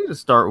 I need to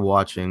start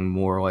watching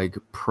more like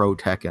Pro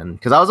Tekken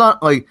because I was on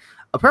like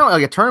apparently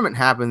like a tournament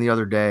happened the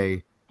other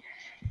day,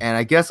 and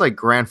I guess like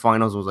grand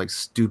finals was like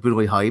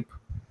stupidly hype,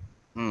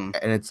 and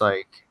it's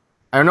like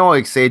I don't know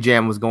like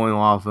Sajam was going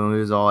off and he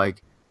was all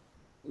like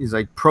he's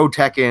like Pro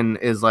Tekken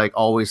is like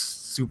always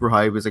super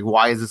hype. It's like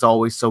why is this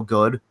always so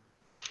good?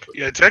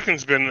 Yeah,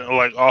 Tekken's been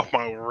like off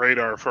my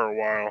radar for a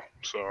while,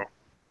 so.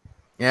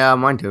 Yeah,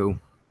 mine too.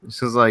 It's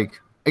just like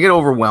I get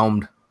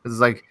overwhelmed. It's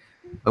like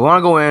I want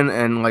to go in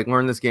and like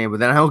learn this game,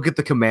 but then I'll get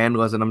the command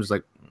list and I'm just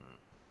like,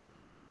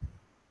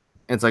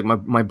 it's like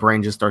my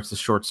brain just starts to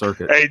short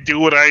circuit. Hey, do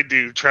what I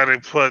do. Try to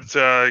put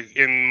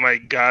in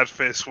like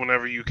Godfist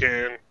whenever you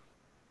can.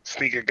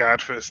 Sneak a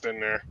Godfist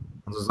in there.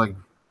 It's just like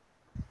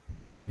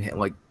hit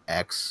like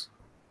X.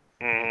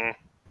 Mm-hmm.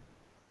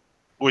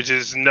 Which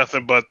is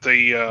nothing but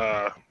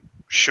the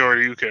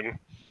Shoryuken.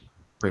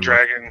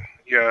 Dragon,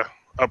 yeah,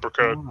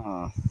 uppercut.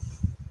 Oh.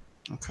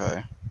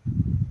 Okay.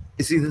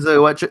 You see this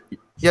what?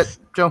 Yeah,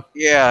 Joe?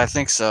 Yeah, I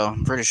think so.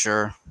 I'm pretty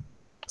sure.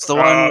 It's the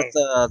one with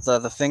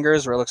the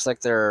fingers where it looks like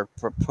they're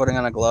putting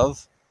on a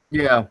glove.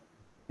 Yeah. And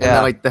Yeah.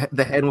 then, like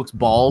the head looks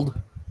bald.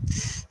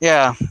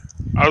 Yeah.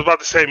 I was about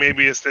to say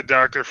maybe it's the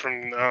doctor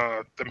from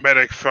the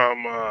medic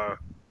from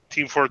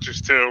Team Fortress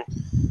 2.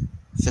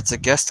 If it's a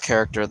guest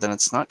character, then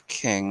it's not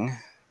King.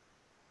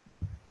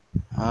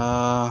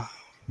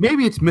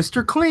 Maybe it's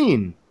Mr.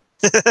 Clean.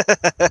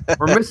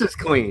 Or Mrs.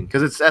 Clean,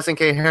 because it's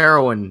SNK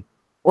Heroine.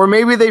 Or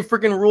maybe they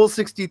freaking Rule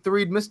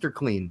 63'd Mr.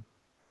 Clean.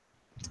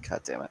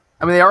 God damn it.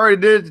 I mean, they already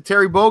did it to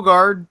Terry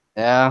Bogard.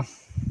 Yeah.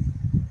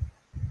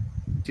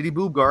 Titty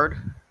Boobguard.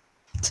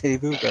 Titty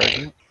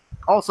Boobguard.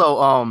 Also,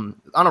 on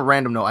a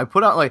random note, I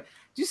put out like,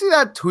 do you see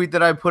that tweet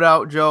that I put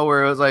out, Joe,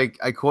 where it was like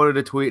I quoted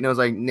a tweet and it was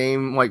like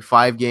name like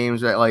 5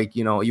 games that like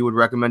you know you would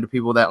recommend to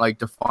people that like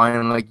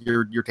define like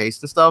your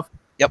taste and stuff.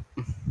 Yep.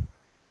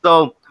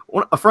 So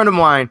a friend of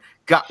mine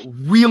got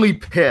really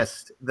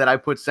pissed that I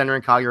put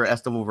Senran Kagura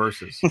Estival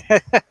Versus.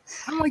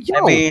 I'm like, yo.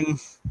 I mean,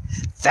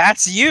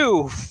 that's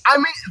you. I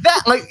mean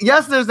that like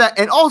yes, there's that,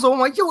 and also I'm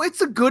like, yo,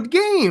 it's a good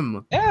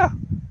game. Yeah.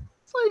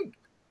 It's like.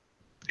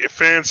 If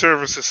fan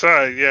service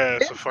aside, yeah,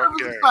 it's a fun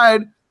game.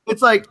 Aside,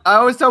 it's like I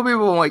always tell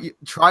people, I'm like,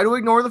 try to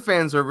ignore the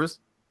fan service,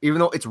 even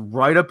though it's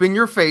right up in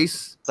your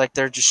face. It's like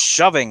they're just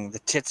shoving the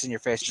tits in your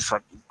face, just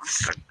like.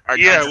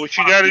 Yeah, what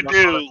you gotta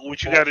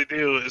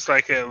do is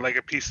like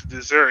a piece of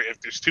dessert. If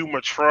there's too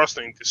much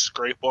frosting, just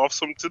scrape off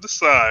some to the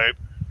side,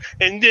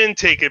 and then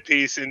take a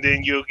piece, and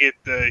then you'll get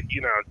the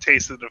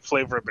taste of the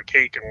flavor of the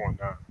cake and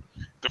whatnot.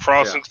 The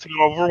frosting's too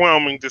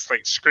overwhelming. Just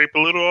like scrape a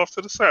little off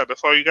to the side.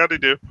 That's all you got to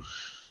do.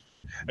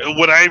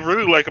 What I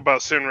really like about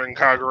Senran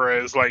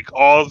Kagura is like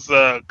all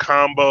the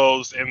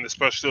combos and the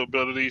special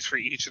abilities for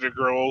each of the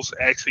girls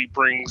actually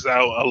brings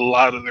out a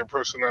lot of their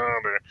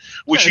personality.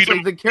 Which you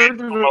like the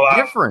characters are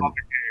different.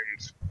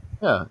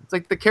 Yeah, it's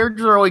like the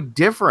characters are like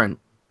different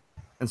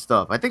and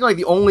stuff. I think like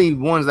the only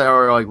ones that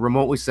are like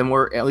remotely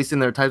similar, at least in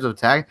their types of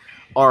attack,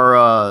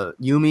 are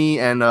Yumi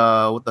and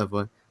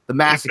the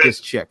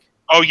masochist chick.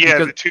 Oh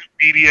yeah, the 2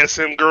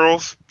 BDSM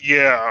girls.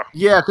 Yeah.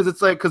 Yeah, because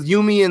it's like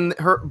Yumi and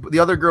the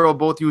other girl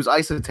both use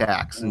ice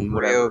attacks and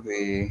whatever.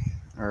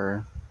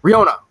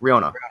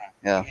 Riona.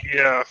 Yeah.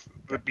 Yeah,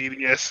 the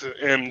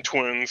BDSM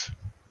twins.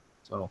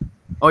 So.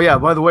 Oh yeah.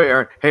 By the way,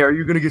 Aaron. Hey, are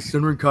you gonna get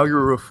Senran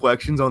Kagura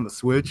Reflections on the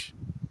Switch?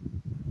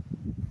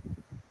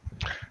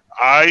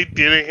 I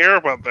didn't hear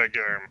about that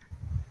game.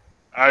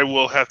 I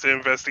will have to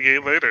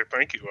investigate later.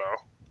 Thank you,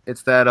 Al.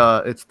 It's that.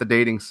 It's the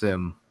dating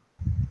sim.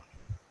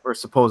 Or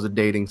supposed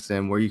dating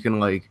sim where you can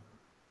like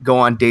go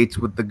on dates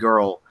with the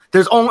girl.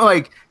 There's only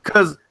like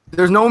because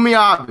there's no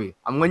Miyabi.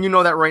 I'm letting you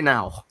know that right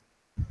now.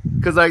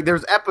 Because like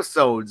there's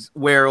episodes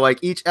where like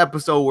each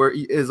episode where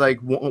is like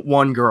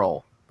one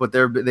girl, but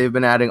they've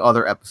been adding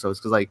other episodes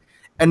because like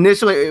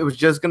initially it was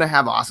just gonna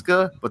have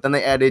Asuka, but then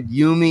they added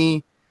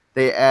Yumi,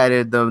 they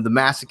added the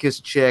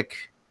masochist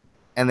chick,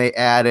 and they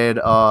added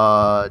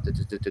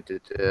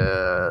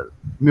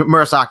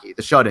Murasaki,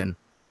 the shut-in.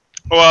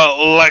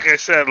 Well, like I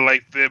said,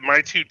 like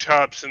my 2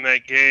 tops in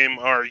that game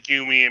are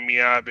Yumi and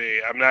Miyabi.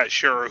 I'm not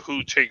sure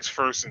who takes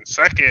first and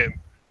second,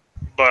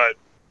 but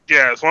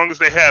yeah, as long as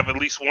they have at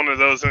least one of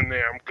those in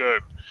there, I'm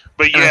good.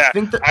 But yeah,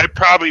 I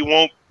probably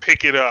won't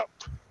pick it up.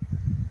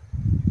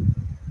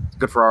 It's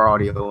good for our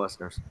audio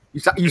listeners.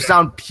 You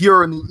sound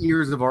pure in the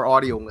ears of our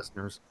audio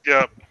listeners.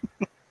 Yep.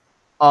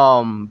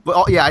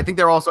 But yeah, I think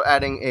they're also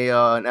adding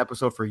an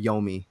episode for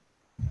Yomi.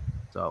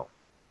 So.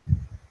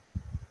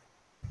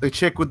 The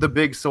chick with the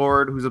big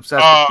sword who's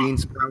obsessed with bean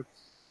sprouts.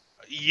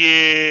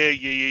 Yeah.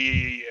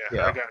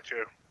 I got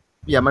you.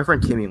 Yeah, my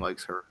friend Kimmy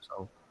likes her.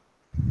 So,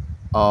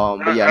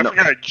 but yeah, I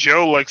forgot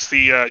Joe likes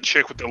the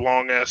chick with the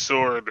long ass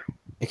sword.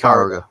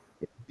 Ikaruga.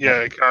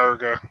 Yeah,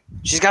 Ikaruga.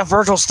 She's got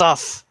Virgil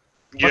stuff.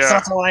 What's Yeah,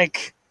 not to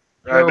like?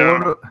 I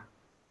know.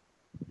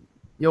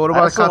 What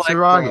about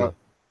Katsuragi?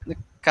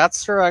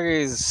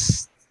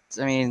 Katsuragi's.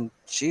 I mean,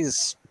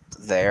 she's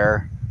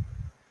there.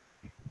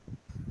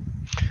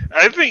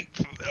 I think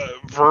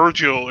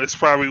Virgil is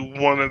probably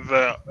one of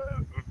the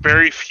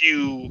very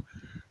few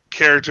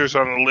characters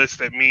on the list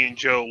that me and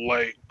Joe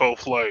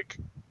both like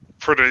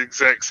for the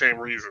exact same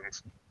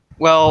reasons.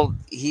 Well,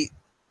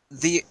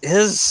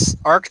 his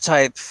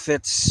archetype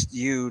fits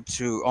you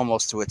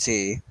almost to a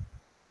T.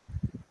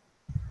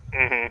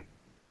 Mm-hmm.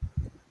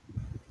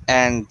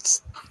 And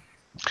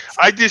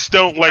I just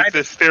don't like the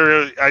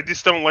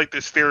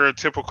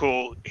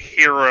stereotypical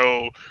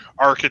hero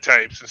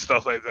archetypes and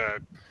stuff like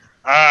that.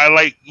 I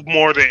like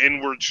more the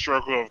inward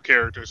struggle of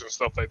characters and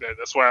stuff like that.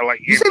 That's why I like.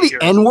 You say the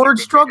N-word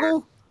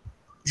struggle?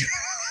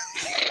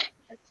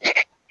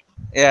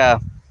 Yeah.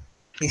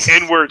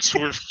 Inward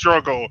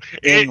struggle.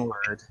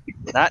 Inward.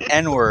 Not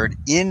N-word.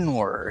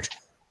 Inward.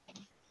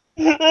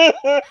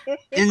 Internal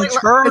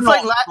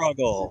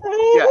struggle.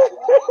 Yeah.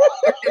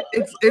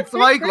 It's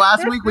like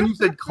last week when you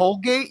said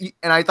Colgate,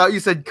 and I thought you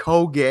said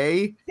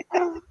co-gay.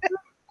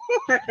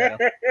 Yeah.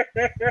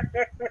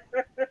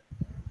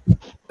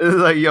 It's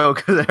like,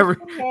 because a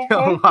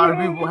lot of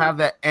people have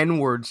that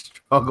N-word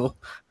struggle.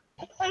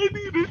 I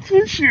need a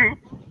tissue.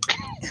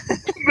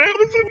 That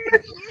was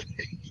amazing.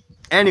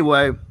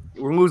 Anyway,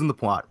 we're losing the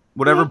plot.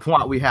 Whatever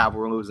plot we have,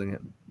 we're losing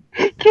it.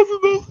 Because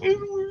of those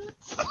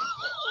N-words.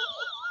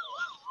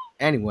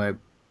 Anyway,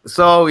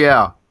 so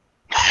yeah.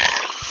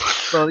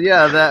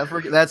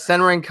 That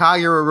Senran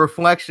Kagura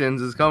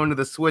Reflections is coming to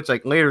the Switch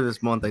later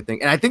this month, I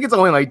think. And I think it's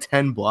only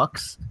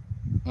 $10.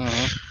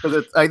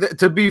 Because it's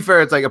to be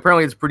fair, it's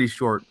apparently it's pretty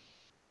short.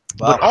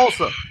 Wow. But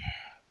also,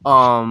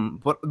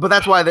 but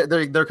that's why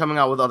they're coming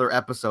out with other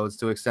episodes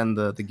to extend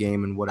the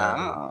game and whatever.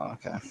 Oh,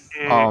 okay.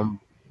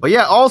 But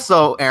yeah,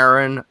 also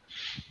Aaron,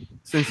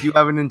 since you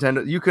have a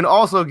Nintendo, you can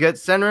also get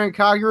Senran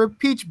Kagura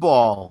Peach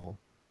Ball.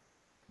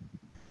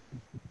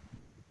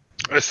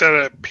 Is that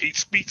a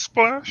Peach Beat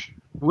Splash?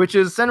 Which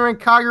is Senran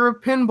Kagura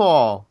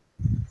Pinball,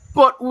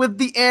 but with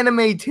the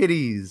anime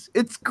titties.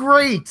 It's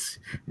great.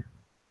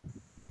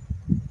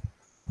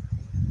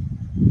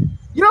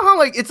 You know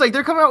how it's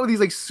they're coming out with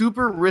these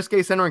super risque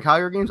Senran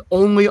Kagura games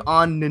only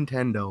on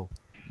Nintendo.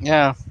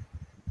 Yeah.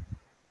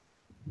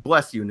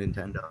 Bless you,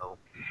 Nintendo.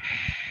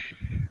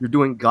 You're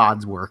doing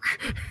God's work.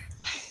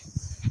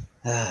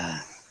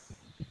 I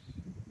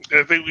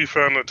think we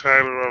found the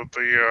title of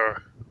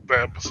the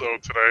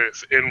episode today.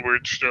 It's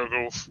Inward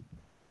Struggles.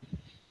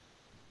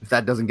 If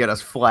that doesn't get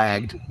us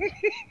flagged.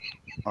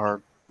 Yeah.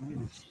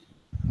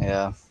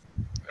 I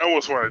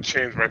almost want to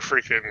change my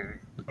freaking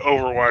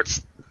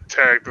Overwatch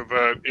tag to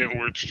that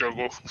Inward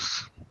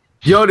Struggles.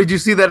 Yo, did you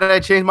see that I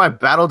changed my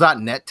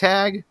Battle.net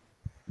tag?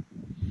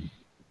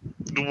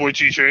 What'd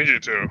you change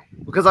it to?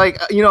 Because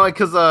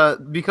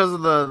because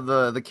of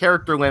the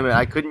character limit,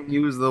 I couldn't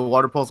use the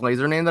Water Pulse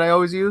laser name that I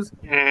always use.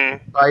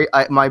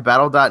 Mm-hmm. My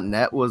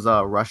Battle.net was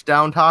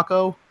Rushdown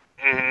Taco,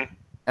 and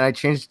I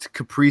changed it to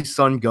Capri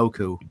Sun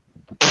Goku.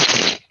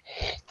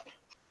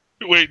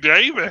 Wait, did I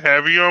even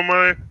have you on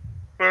mine?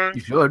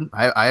 You should.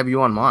 I have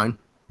you on mine.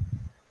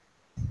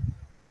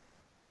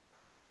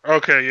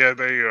 Okay, yeah,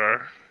 there you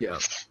are. Yeah.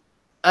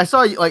 I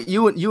saw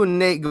you and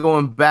Nate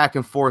going back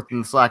and forth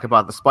in Slack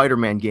about the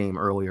Spider-Man game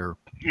earlier.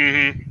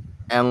 Mm-hmm.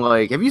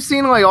 And have you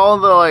seen all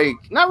the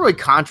not really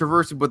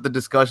controversy, but the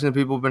discussion that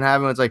people have been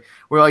having? It's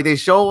where they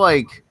show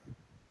a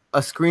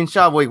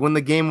screenshot of when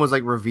the game was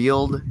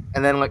revealed,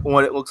 and then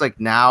what it looks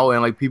like now,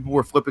 and people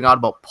were flipping out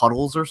about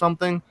puddles or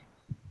something.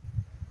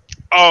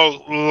 Oh,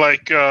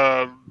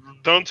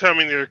 don't tell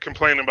me they're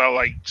complaining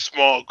about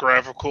small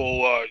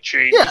graphical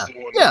changes.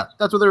 Yeah,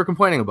 that's what they were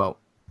complaining about.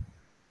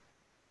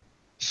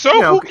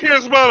 So who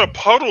cares about a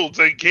puddle?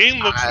 The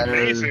game looks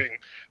amazing.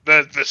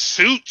 The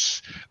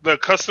suits, the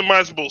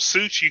customizable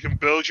suits, you can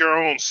build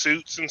your own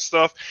suits and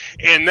stuff.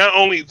 And not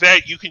only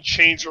that, you can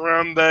change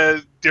around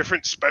the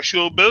different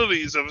special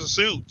abilities of a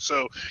suit.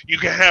 So you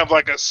can have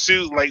a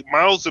suit like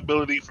Miles'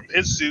 ability from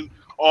his suit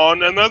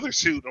on another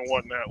suit and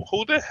whatnot.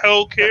 Who the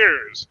hell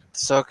cares?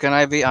 So can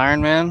I be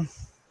Iron Man?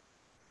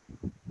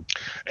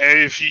 And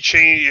if you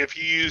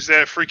use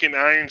that freaking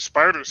Iron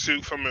Spider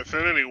suit from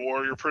Infinity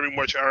War, you're pretty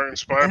much Iron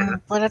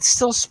Spider. But it's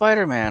still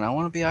Spider-Man. I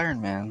want to be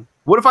Iron Man.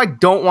 What if I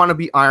don't want to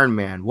be Iron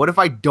Man? What if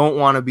I don't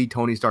want to be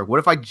Tony Stark? What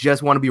if I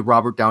just want to be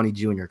Robert Downey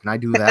Jr.? Can I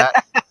do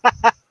that?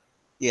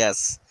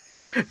 Yes.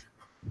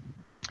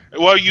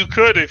 Well, you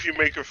could if you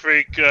make a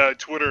fake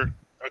Twitter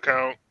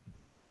account.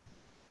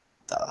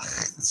 Ugh,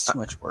 that's too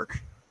much work.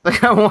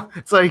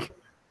 It's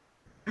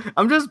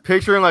I'm just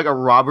picturing a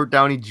Robert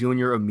Downey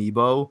Jr.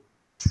 amiibo.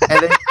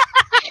 And then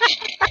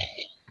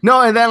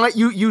and then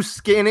you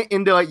scan it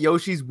into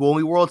Yoshi's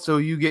Woolly World, so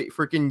you get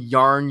freaking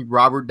yarn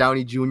Robert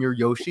Downey Jr.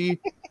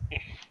 Yoshi.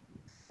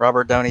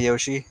 Robert Downey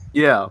Yoshi.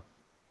 Yeah.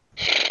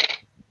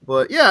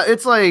 But yeah,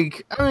 it's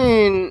like, I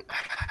mean,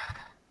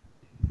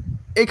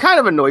 it kind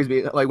of annoys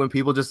me like when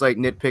people just like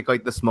nitpick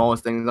like the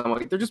smallest things. I'm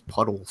like, they're just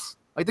puddles.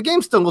 Like the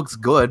game still looks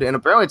good, and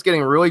apparently it's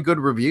getting really good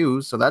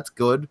reviews, so that's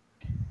good.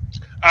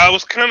 I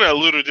was kind of a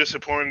little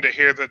disappointed to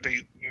hear that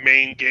the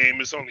main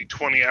game is only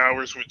 20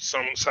 hours with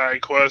some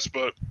side quests,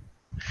 but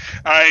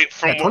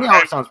 20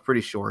 hours sounds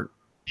pretty short.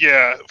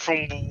 Yeah,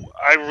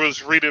 I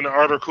was reading an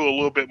article a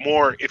little bit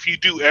more. If you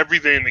do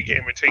everything in the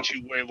game, it takes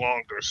you way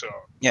longer. So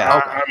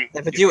yeah,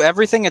 if you do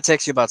everything, it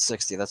takes you about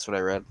 60. That's what I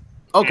read.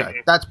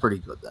 Okay, that's pretty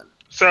good then.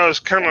 So it's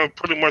kind of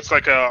pretty much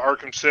like a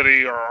Arkham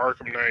City or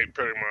Arkham Knight,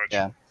 pretty much.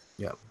 Yeah.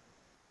 Yep.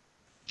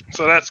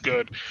 So that's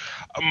good.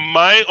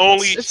 My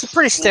only it's a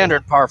pretty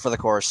standard par for the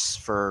course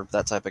for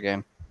that type of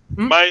game.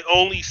 My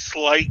only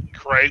slight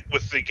gripe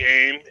with the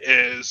game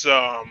is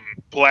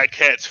Black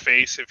Cat's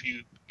face. If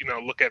you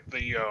look at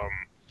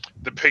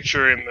the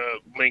picture and the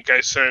link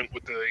I sent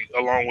with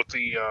along with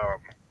the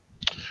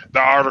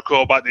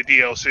article about the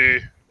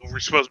DLC. We're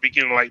supposed to be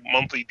getting like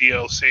monthly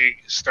DLC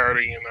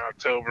starting in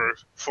October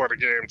for the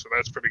game, so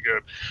that's pretty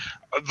good.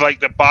 Like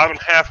the bottom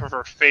half of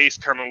her face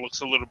kind of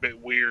looks a little bit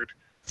weird.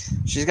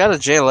 She's got a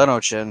Jay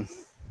Leno chin.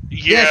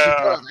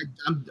 Yeah,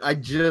 I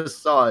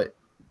just saw it.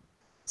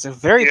 It's a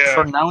very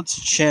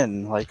pronounced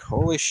chin. Like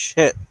holy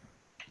shit.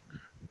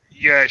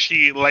 Yeah,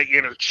 she like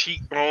in her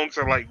cheekbones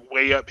are like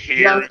way up here.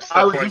 Yeah,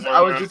 I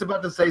was just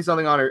about to say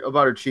something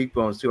about her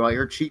cheekbones too. Like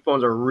her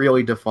cheekbones are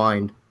really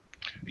defined.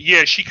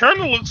 Yeah, she kind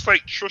of looks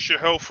like Trisha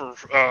Helfer.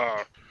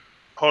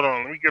 Hold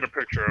on, let me get a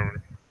picture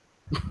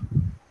of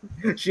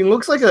her. She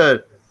looks like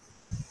a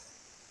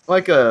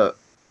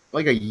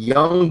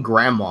young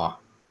grandma.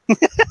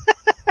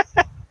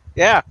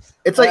 Yeah,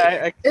 it's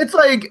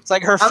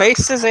like her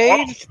face is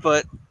aged,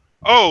 but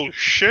oh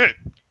shit!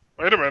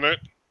 Wait a minute.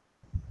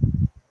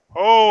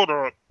 Hold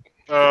on.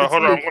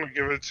 Hold on. I'm gonna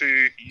give it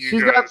to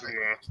you guys.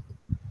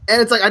 And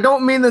it's like I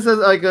don't mean this as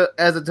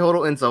a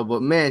total insult,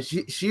 but man,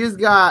 she's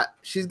got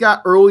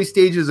early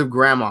stages of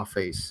grandma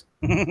face.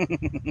 You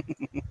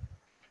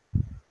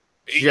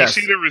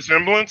see the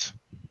resemblance?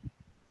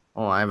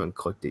 Oh, I haven't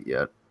clicked it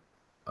yet.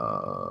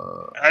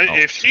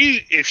 If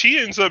she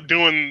ends up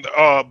doing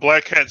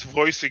Black Cat's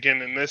voice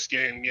again in this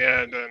game,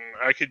 yeah, then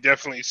I could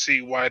definitely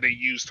see why they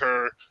used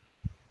her.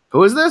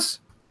 Who is this?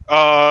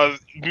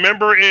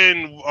 Remember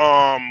in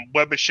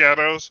Web of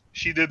Shadows,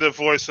 she did the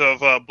voice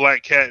of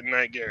Black Cat in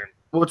that game.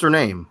 What's her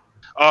name?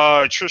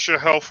 Trisha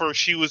Helfer.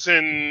 She was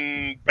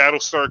in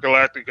Battlestar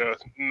Galactica.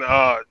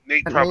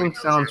 Nate that probably name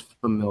sounds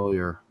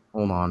familiar.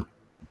 Hold on.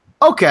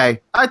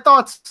 Okay, I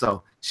thought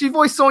so. She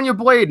voiced Sonya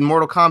Blade in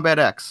Mortal Kombat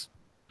X.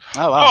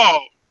 Oh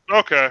wow. Oh,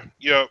 okay.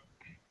 Yep.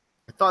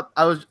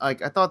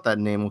 I thought that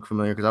name looked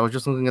familiar because I was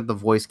just looking at the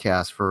voice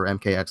cast for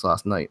MKX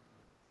last night.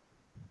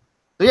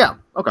 So yeah,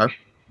 okay.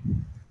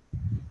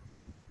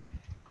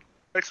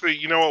 Actually,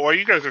 you know what? While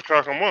you guys are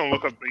talking, I'm going to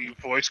look up the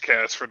voice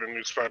cast for the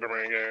new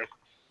Spider-Man game.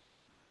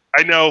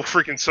 I know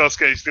freaking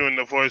Sasuke's doing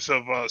the voice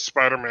of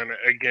Spider-Man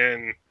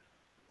again.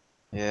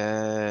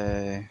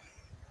 Yay.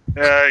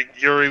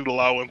 Yuri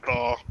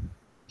Lowenthal,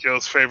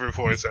 Joe's favorite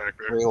voice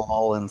actor. Yuri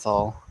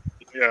Lowenthal.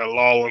 Yeah,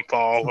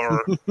 Lowenthal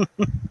or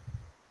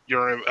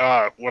Yuri,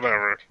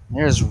 whatever.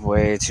 There's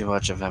way too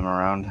much of him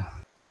around.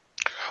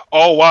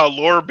 Oh, wow.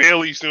 Laura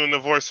Bailey's doing the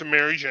voice of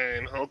Mary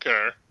Jane.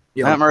 Okay.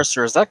 Yeah. Matt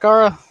Mercer, is that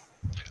Gara?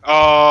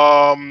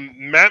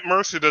 Matt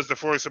Mercer does the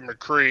voice of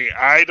McCree.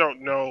 I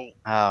don't know.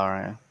 Oh, all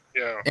right.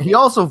 Yeah. And he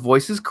also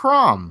voices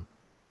Crom.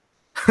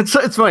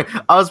 It's funny.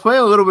 I was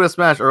playing a little bit of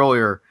Smash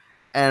earlier,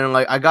 and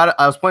like I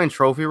was playing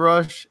Trophy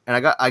Rush, and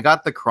I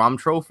got the Crom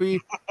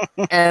trophy,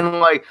 and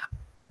like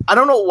I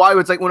don't know why, but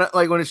it's like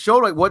when it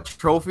showed like what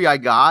trophy I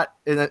got,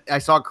 and I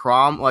saw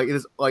Crom, like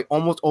this like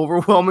almost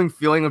overwhelming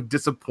feeling of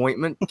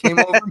disappointment came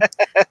over.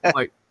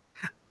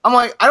 I'm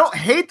like I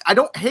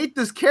don't hate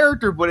this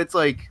character, but it's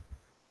like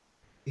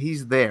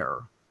he's there.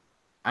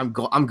 I'm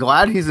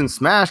glad he's in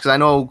Smash because I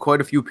know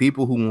quite a few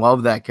people who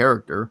love that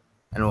character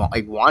and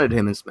like wanted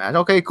him in Smash.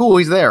 Okay, cool,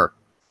 he's there.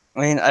 I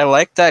mean, I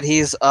like that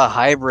he's a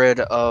hybrid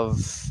of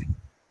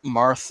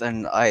Marth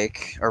and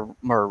Ike, or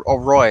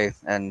Roy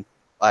and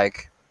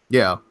Ike.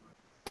 Yeah,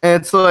 and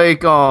it's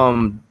like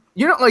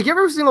you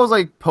ever seen those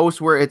like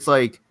posts where it's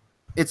like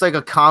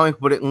a comic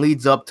but it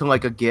leads up to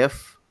like a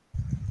GIF?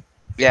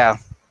 Yeah,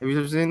 have you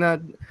ever seen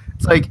that?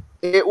 It's like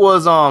it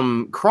was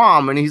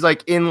Crom and he's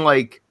like in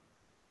like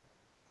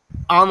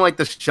on like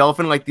the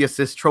shelf in like the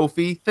assist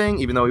trophy thing,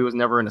 even though he was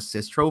never an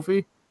assist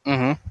trophy.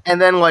 Mm-hmm.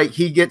 And then like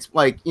he gets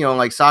like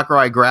like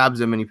Sakurai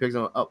grabs him and he picks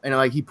him up and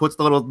like he puts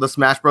the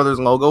Smash Brothers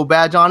logo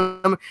badge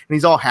on him and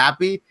he's all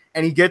happy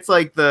and he gets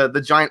like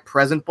the giant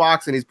present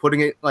box and he's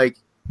putting it like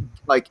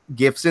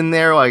gifts in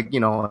there like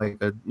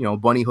a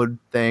bunny hood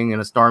thing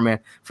and a Starman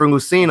for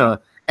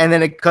Lucina, and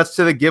then it cuts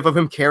to the gif of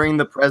him carrying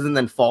the present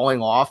and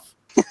falling off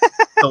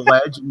the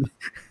ledge.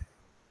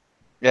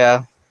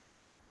 Yeah.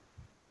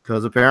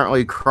 Because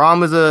apparently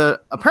Crom is a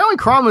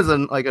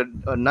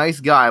nice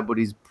guy, but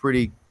he's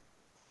pretty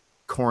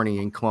corny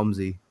and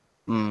clumsy.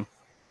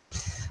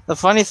 The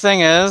funny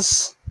thing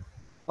is,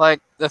 Like,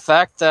 the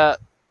fact that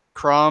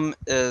Chrom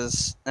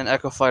is an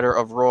Echo Fighter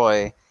of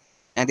Roy,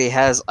 and he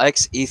has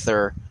Ike's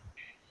Ether,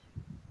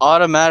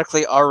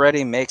 automatically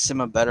already makes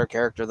him a better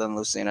character than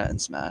Lucina in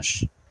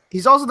Smash.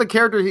 He's also the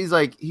character.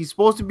 He's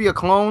supposed to be a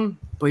clone,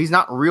 but he's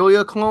not really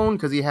a clone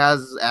because he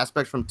has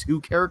aspects from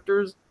 2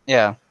 characters.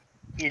 Yeah.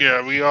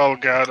 Yeah, we all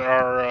got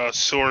our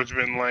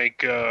swordsman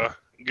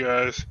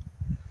guys.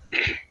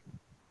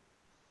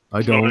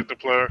 I don't like the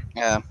player.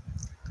 Yeah.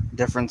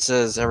 Difference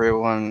is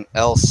everyone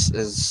else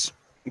is,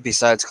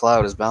 besides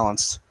Cloud, is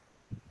balanced.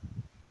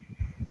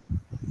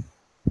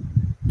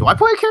 Do I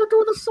play a character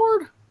with a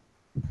sword?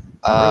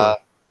 I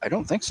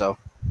don't think so.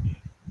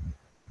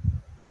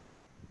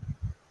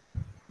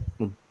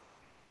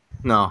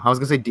 No, I was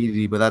gonna say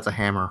DDD, but that's a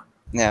hammer.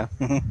 Yeah.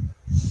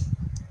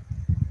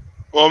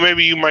 Well,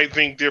 maybe you might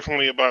think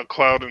differently about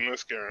Cloud in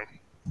this game.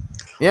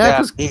 Yeah,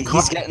 he's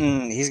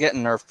getting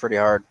nerfed pretty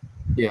hard.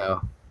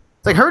 Yeah,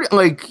 it's like hurt.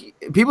 Like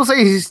people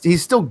say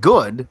he's still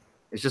good.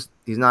 It's just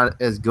he's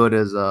not as good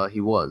as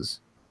he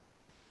was.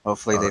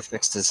 Hopefully they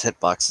fixed his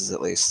hitboxes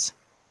at least.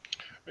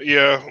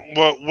 Yeah,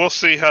 well, we'll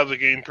see how the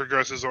game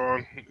progresses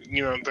on.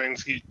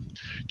 Things get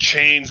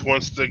changed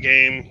once the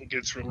game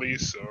gets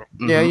released. So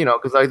yeah,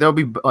 because like there'll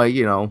be like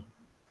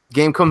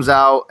game comes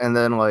out and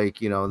then like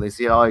they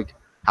see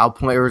how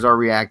players are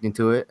reacting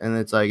to it, and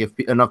it's like if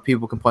enough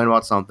people complain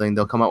about something,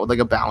 they'll come out with like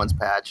a balance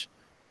patch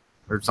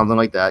or something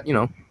like that.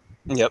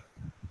 Yep.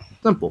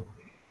 Simple.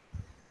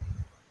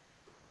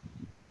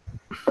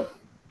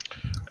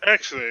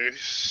 Actually,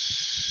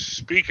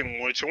 speaking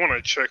of which, I want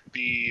to check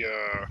the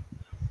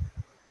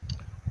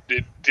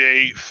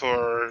date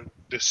for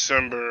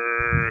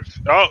December.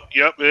 Oh,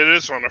 yep, it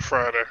is on a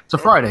Friday. It's a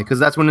Friday because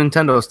that's when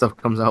Nintendo stuff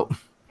comes out.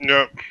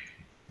 Yep.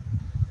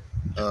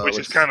 Which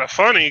is kind of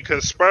funny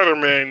because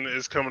Spider-Man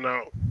is coming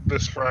out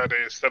this Friday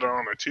instead of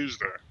on a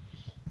Tuesday.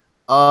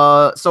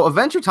 So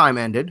Adventure Time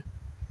ended.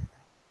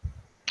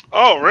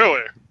 Oh,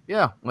 really?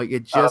 Yeah, like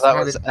it just.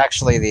 That was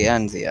actually the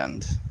end.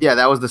 Yeah,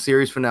 that was the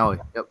series finale.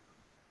 Yep.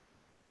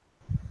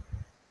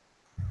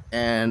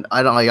 And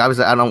I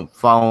don't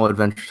follow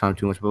Adventure Time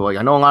too much, but like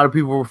I know a lot of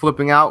people were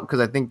flipping out because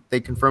I think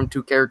they confirmed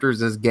 2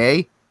 characters as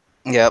gay.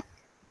 Yep.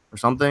 Or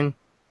something.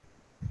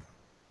 I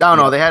don't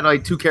know. They had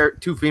like 2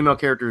 female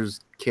characters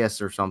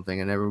kiss or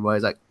something, and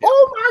everybody's like,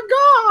 "Oh my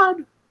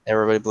god!"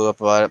 Everybody blew up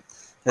about it.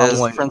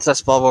 There's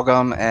Princess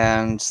Bubblegum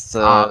and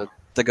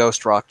the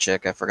Ghost Rock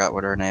chick. I forgot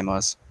what her name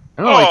was.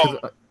 I don't know,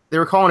 like, they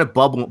were calling it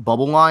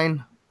Bubble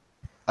Line.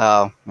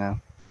 Oh, yeah.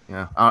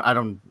 Yeah,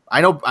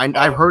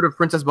 I've heard of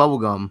Princess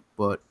Bubblegum,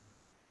 but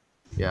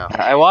yeah.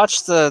 I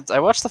watched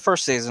the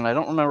first season. I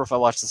don't remember if I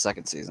watched the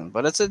second season,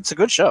 but it's a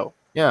good show.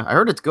 Yeah, I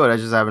heard it's good. I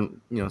just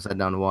haven't sat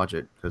down to watch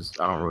it because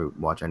I don't really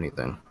watch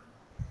anything.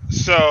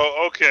 So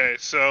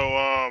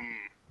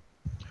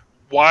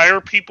why are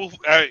people?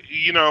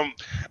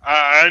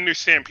 I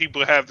understand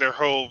people have their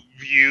whole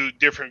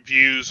different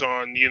views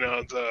on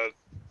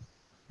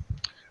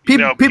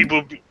people.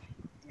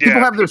 People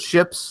have their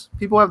ships.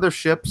 People have their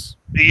ships.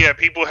 Yeah,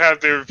 people have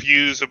their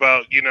views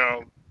about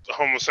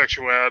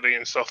homosexuality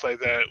and stuff like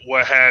that.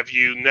 What have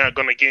you? Not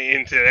going to get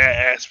into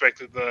that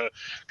aspect of the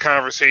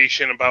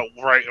conversation about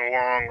right and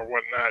wrong or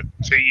whatnot.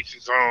 To each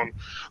his own.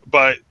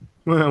 But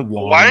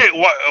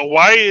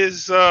why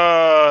is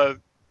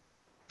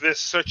this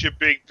such a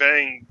big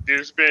thing?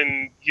 There's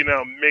been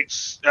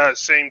mixed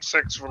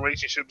same-sex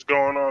relationships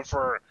going on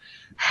for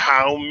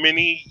how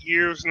many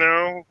years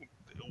now?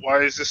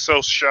 Why is this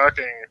so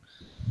shocking?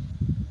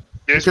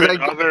 There's been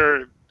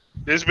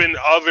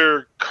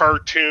other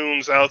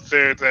cartoons out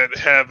there that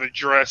have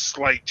addressed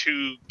like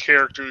 2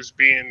 characters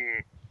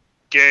being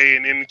gay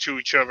and into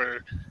each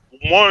other.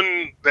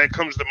 One that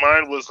comes to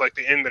mind was like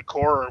the end of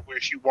Korra, where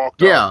she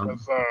walked off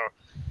with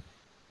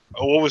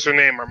what was her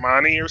name,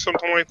 Armani or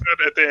something like that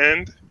at the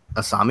end.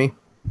 Asami.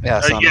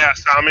 Yeah,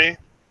 Asami.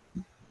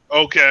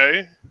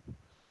 Okay.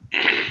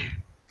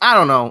 I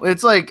don't know.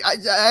 It's like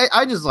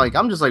I'm just like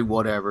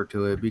whatever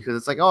to it because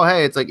it's like, oh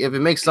hey, it's like if it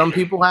makes some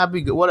people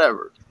happy,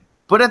 whatever.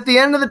 But at the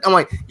end of I'm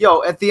like,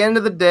 at the end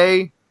of the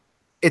day,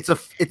 it's a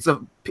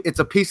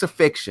piece of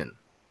fiction.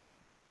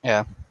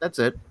 Yeah, that's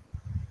it.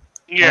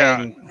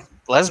 Yeah,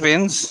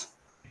 lesbians.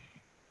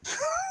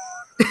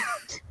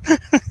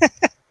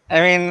 I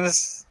mean,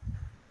 just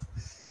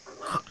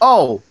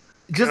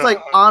like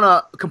on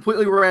a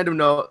completely random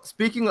note.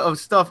 Speaking of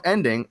stuff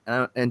ending,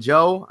 and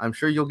Joe, I'm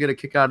sure you'll get a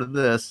kick out of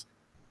this.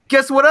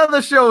 Guess what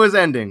other show is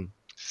ending?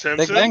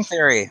 Simpsons? Big Bang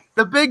Theory.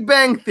 The Big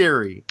Bang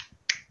Theory.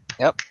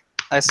 Yep.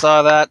 I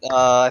saw that,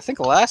 I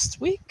think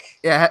last week?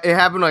 Yeah, it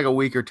happened like a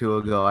week or 2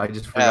 ago. I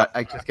just forgot. Yeah.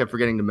 I just kept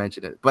forgetting to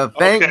mention it. But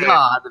thank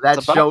God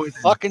that show is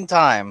fucking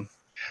time.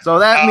 So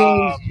that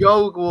means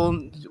Joe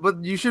will...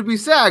 But you should be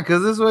sad,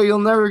 because this way you'll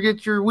never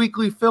get your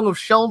weekly fill of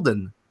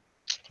Sheldon.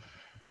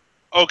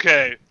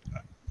 Okay.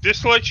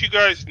 Just to let you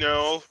guys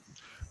know,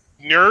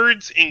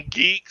 nerds and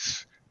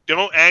geeks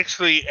don't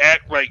actually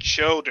act like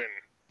Sheldon.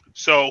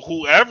 So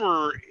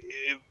whoever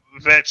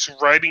that's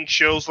writing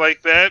shows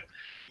like that,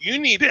 you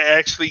need to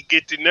actually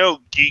get to know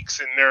geeks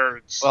and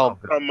nerds Well,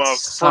 from a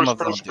some of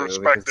them first-person do because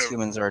perspective.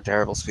 humans are a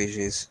terrible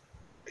species.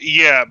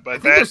 Yeah,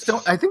 but that's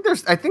I think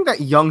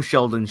that Young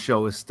Sheldon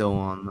show is still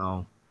on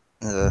though.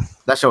 Ugh.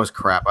 That show is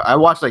crap. I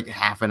watched like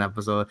half an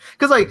episode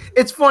because like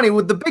it's funny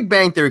with The Big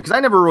Bang Theory because I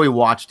never really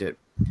watched it,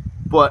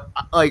 but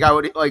like I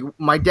would like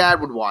my dad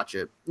would watch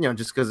it, you know,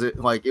 just because it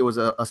was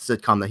a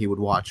sitcom that he would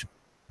watch.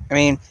 I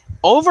mean,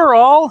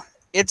 overall,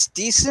 it's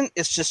decent.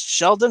 It's just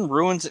Sheldon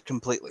ruins it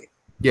completely.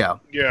 Yeah,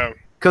 yeah.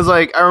 because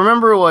like I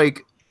remember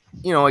like,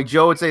 you know, like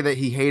Joe would say that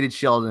he hated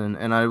Sheldon,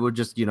 and I would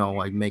just, you know,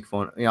 like make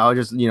fun. You know, I would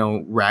just, you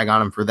know, rag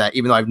on him for that,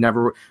 even though I've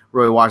never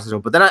really watched the show.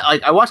 But then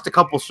I watched a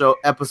couple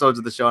episodes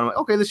of the show, and I'm like,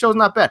 okay, the show's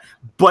not bad.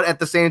 But at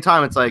the same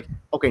time, it's like,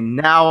 okay,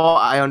 now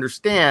I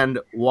understand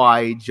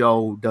why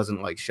Joe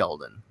doesn't like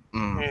Sheldon.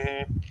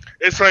 Mm-hmm.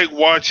 It's like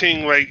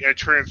watching like a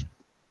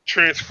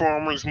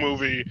Transformers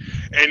movie,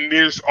 and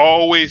there's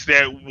always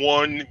that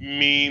one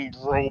meme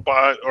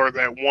robot or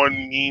that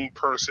one meme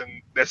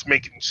person that's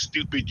making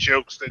stupid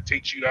jokes that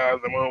takes you out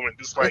of the moment.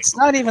 It's like, It's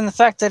not even the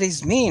fact that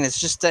he's mean. It's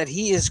just that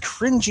he is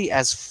cringy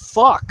as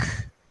fuck.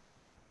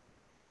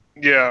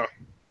 yeah,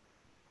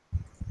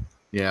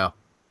 Yeah.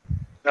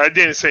 I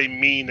didn't say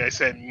mean. I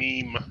said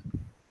meme.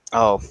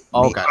 Oh,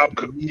 Okay.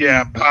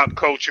 Pop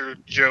culture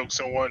jokes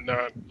and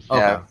whatnot. Okay.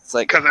 yeah. It's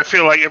like, Because I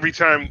feel like every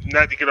time,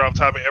 not to get off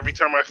topic, every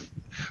time I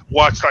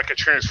watch like a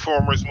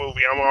Transformers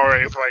movie, I'm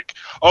always like,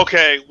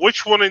 okay,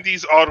 which one of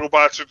these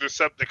Autobots or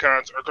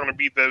Decepticons are going to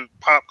be the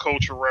pop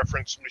culture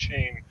reference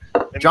machine?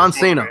 In John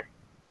this movie? Cena.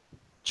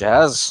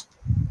 Jazz.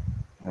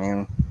 I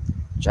mean,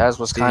 Jazz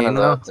was kind of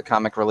Cena. the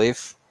comic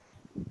relief.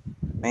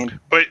 I mean,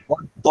 But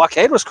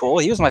Blockade was cool.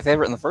 He was my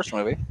favorite in the first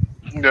movie.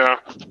 yeah,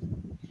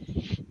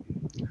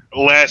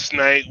 Last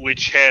Night,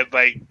 which had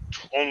like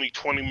only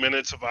 20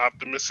 minutes of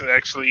Optimus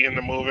actually in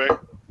the movie. Are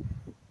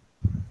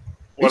you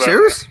Whatever.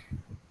 serious?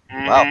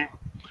 Mhm. Wow.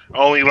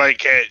 Only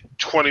like at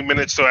 20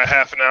 minutes to a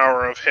half an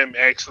hour of him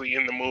actually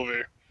in the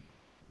movie.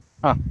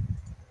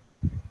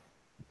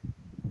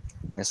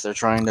 Guess they're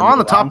trying to On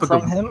the move on topic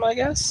from of- him, I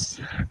guess.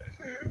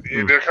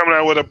 They're coming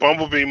out with a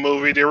Bumblebee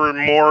movie. There were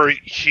more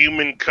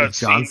human John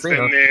cutscenes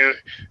Cena.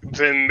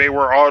 than they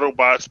were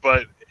Autobots,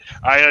 but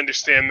I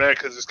understand that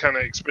because it's kind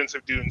of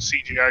expensive doing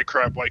CGI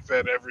crap like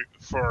that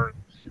for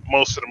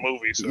most of the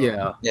movie. So.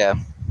 Yeah. Yeah.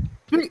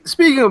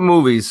 Speaking of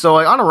movies, so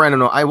like on a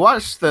random note, I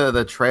watched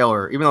the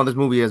trailer, even though this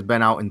movie has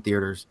been out in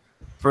theaters,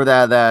 for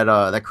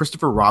that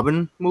Christopher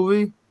Robin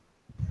movie.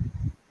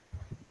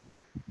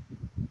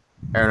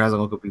 Aaron has a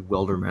look of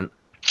bewilderment.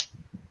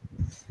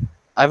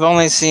 I've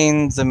only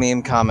seen the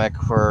meme comic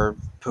where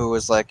Pooh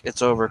is like,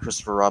 "It's over,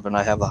 Christopher Robin.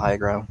 I have the high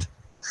ground."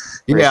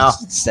 Where he's Yeah.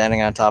 just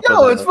standing on top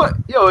Yo, of it's the.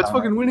 fun. Yo, it's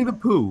fucking Winnie the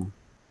Pooh.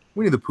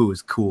 Winnie the Pooh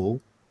is cool.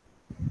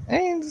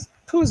 And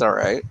Pooh's all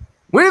right.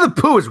 Winnie the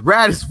Pooh is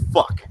rad as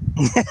fuck.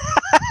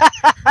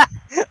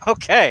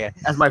 Okay.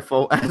 As my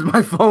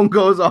phone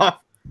goes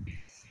off.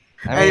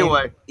 I mean,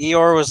 Anyway,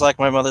 Eeyore was like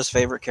my mother's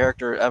favorite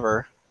character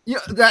ever. yeah,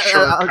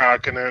 Sure,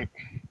 cocking it.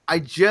 I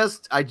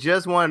just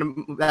wanted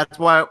to, that's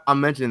why I'm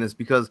mentioning this,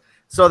 because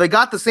so they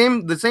got the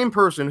same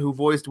person who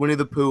voiced Winnie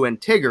the Pooh and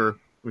Tigger,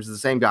 which is the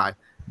same guy,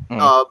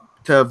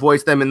 to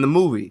voice them in the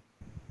movie.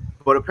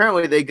 But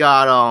apparently they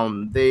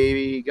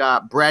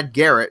got Brad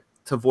Garrett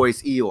to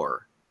voice Eeyore,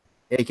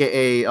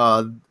 aka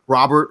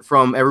Robert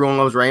from Everyone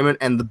Loves Raymond,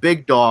 and the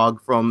big dog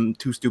from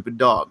Two Stupid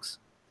Dogs.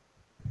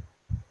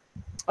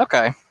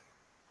 Okay.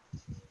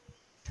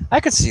 I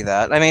could see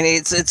that. I mean,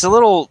 it's a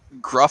little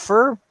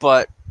gruffer,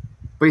 but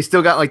But he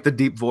still got like the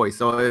deep voice,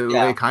 so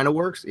Yeah. it kind of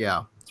works.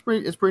 Yeah, it's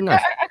pretty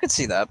nice. I could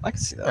see that. I could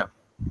see that.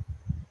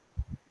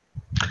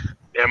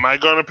 Am I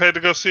gonna pay to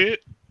go see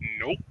it?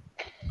 Nope.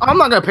 I'm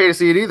not gonna pay to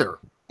see it either.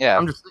 Yeah.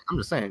 I'm just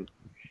saying,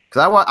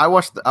 because I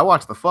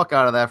watched the fuck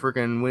out of that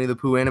freaking Winnie the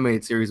Pooh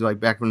animated series like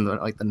back from the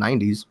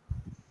 90s.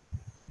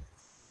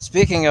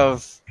 Speaking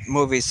of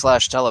movies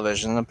 /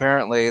 television,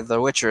 apparently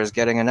The Witcher is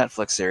getting a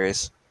Netflix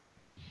series.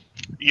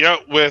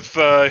 Yep, with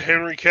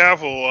Henry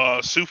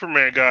Cavill,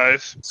 Superman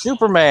guys.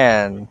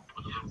 Superman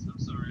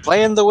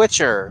playing The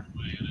Witcher.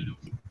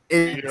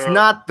 It's Yeah.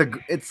 not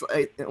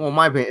the well,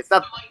 my opinion, it's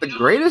not the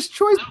greatest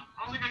choice.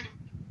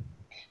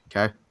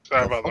 Okay.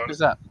 Sorry What about the fuck that. is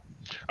that?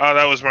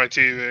 That was my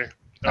TV.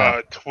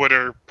 Oh.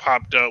 Twitter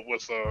popped up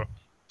with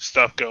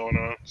stuff going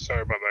on.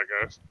 Sorry about that,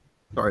 guys.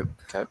 Sorry.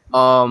 Okay.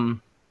 I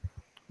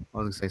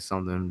was gonna say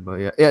something, but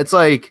yeah, it's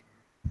like,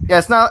 yeah,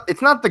 it's not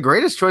the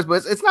greatest choice,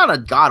 but it's not a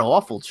god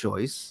awful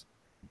choice.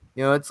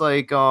 You know, it's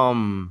like,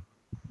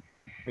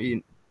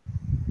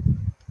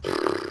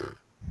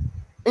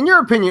 in your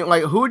opinion,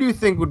 like, who do you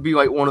think would be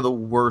like one of the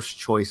worst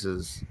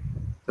choices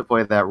to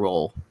play that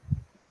role?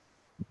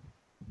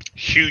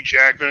 Hugh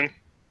Jackman.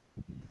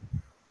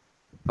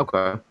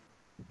 Okay.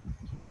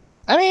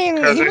 I mean,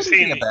 he 'Cause I've wouldn't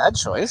be a seen- bad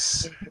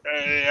choice.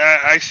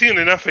 I've seen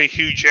enough of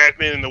Hugh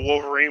Jackman in the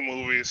Wolverine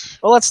movies.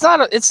 Well, it's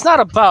not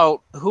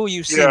about who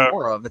you see Yeah.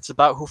 more of. It's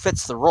about who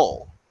fits the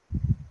role.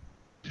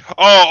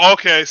 Oh,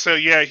 okay. So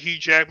yeah, Hugh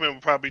Jackman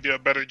would probably do a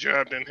better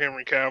job than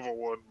Henry Cavill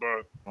would,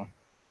 but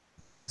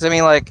 'Cause, I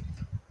mean, like,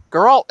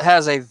 Geralt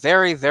has a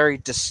very, very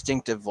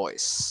distinctive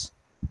voice.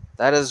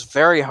 That is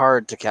very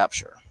hard to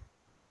capture.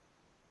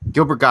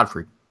 Gilbert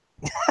Gottfried.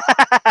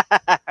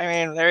 I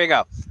mean, there you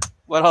go.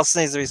 What else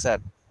needs to be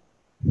said?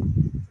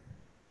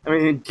 I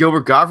mean,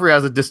 Gilbert Gottfried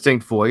has a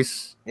distinct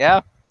voice.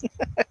 Yeah.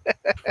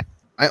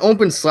 I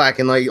opened Slack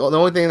and like the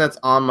only thing that's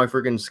on my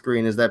freaking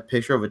screen is that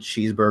picture of a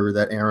cheeseburger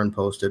that Aaron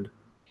posted.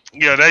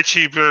 Yeah, that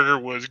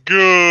cheeseburger was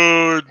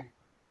good.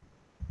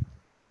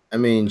 I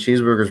mean,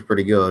 cheeseburger's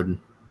pretty good.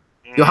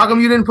 Yo, how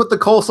come you didn't put the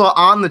coleslaw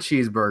on the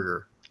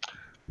cheeseburger?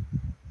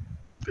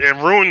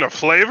 And ruin the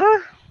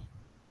flavor?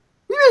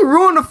 You didn't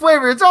ruin the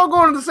flavor. It's all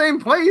going to the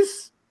same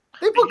place.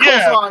 They put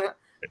coleslaw on it.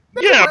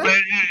 Yeah, but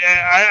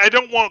I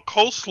don't want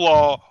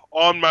coleslaw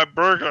on my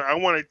burger. I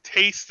want to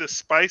taste the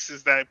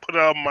spices that I put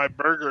on my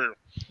burger.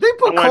 They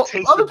put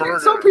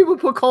some people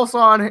put coleslaw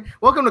on it.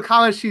 Welcome to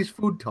College Cheese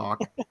Food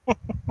Talk.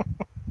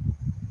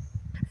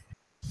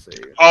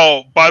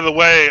 Oh, by the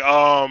way,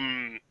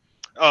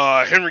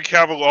 Henry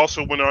Cavill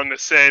also went on to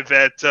say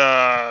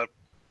that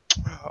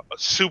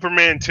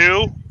Superman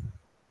 2.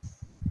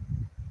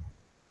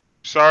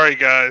 Sorry,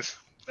 guys,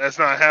 that's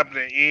not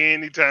happening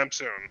anytime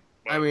soon.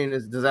 I mean,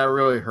 does that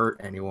really hurt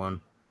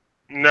anyone?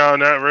 No,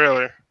 not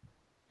really.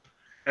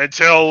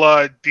 Until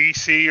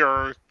DC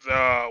or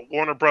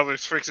Warner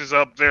Brothers fixes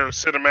up their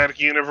cinematic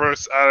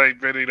universe, I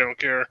really don't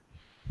care.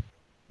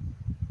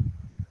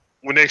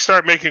 When they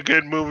start making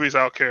good movies,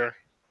 I'll care.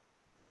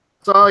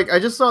 So, like, I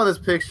just saw this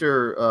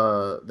picture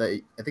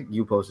that I think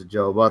you posted,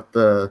 Joe, about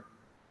the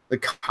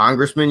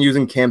congressman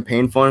using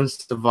campaign funds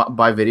to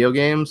buy video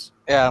games.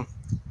 Yeah.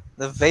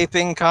 The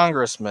vaping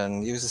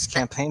congressman uses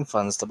campaign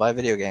funds to buy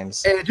video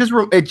games. And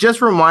it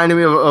just reminded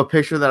me of a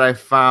picture that I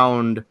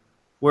found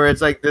where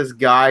it's like this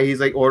guy, he's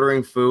like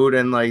ordering food,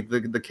 and like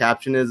the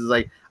caption is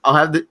like,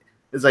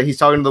 it's like he's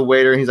talking to the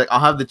waiter, and he's like,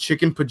 "I'll have the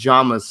chicken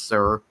pajamas,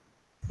 sir."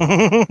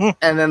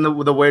 And then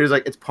the waiter's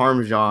like, "It's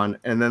Parmesan,"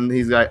 and then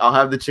he's like, "I'll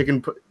have the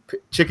chicken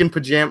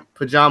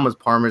pajamas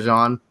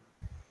Parmesan,"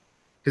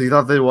 because he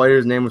thought the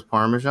waiter's name was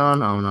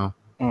Parmesan. I don't know.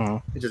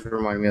 Mm-hmm. It just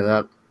reminded me of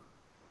that.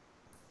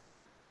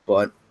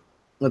 But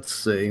let's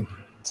see.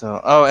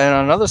 So,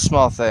 and another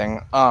small thing.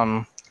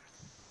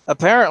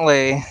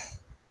 Apparently,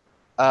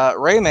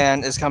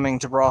 Rayman is coming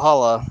to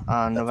Brawlhalla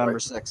on November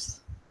 6th.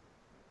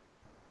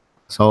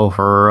 So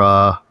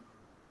for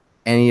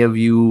any of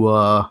you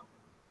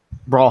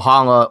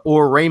Brawlhalla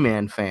or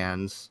Rayman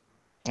fans,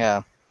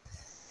 yeah,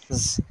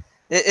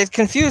 it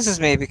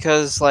confuses me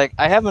because like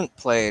I haven't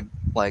played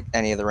like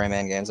any of the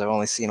Rayman games. I've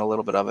only seen a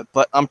little bit of it,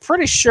 but I'm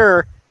pretty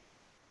sure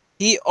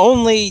he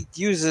only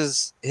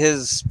uses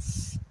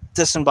his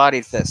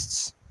disembodied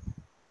fists.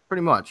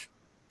 Pretty much,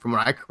 from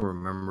what I can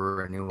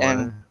remember, anyway.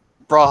 And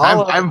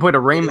Brawlhalla, I haven't played a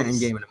Rayman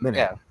game in a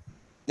minute.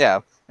 Yeah.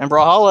 And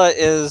Brawlhalla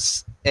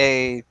is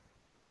a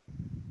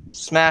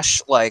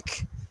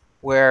Smash-like,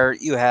 where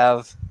you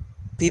have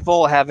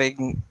people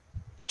having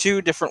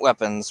two different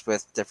weapons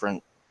with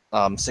different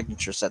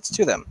signature sets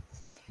to them.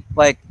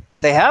 Like,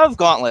 they have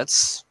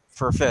gauntlets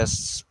for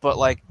fists, but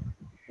like,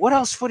 what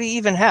else would he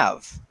even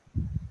have?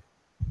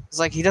 It's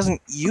like he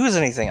doesn't use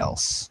anything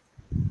else.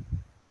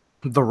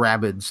 The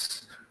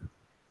Rabbids.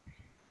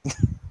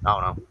 I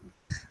don't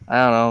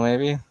know,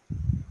 maybe.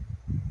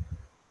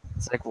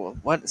 It's like,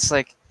 what? It's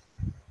like,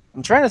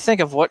 I'm trying to think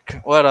of what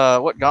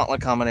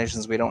gauntlet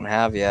combinations we don't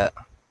have yet.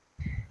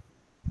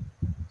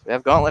 We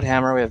have gauntlet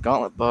hammer, we have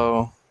gauntlet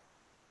bow,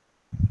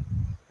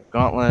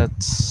 gauntlet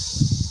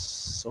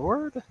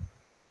sword.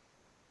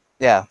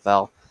 Yeah,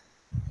 Val.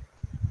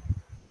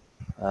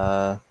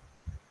 Gauntlet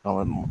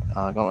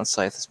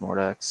scythe is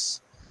Mordex.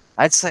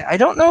 I'd say I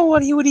don't know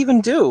what he would even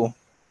do,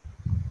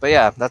 but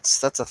yeah,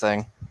 that's a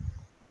thing.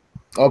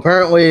 Well,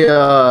 apparently,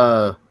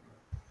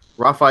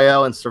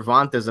 Raphael and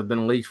Cervantes have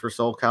been leaked for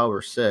Soul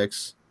Calibur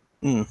 6.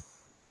 If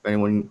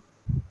anyone,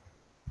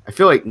 I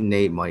feel like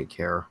Nate might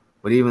care,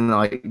 but even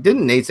like,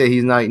 didn't Nate say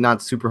he's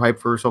not super hyped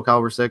for Soul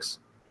Calibur 6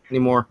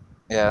 anymore?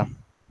 Yeah,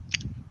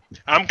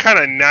 I'm kind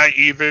of not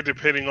either,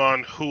 depending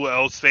on who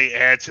else they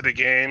add to the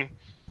game.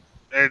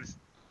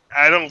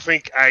 I don't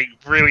think I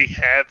really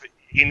have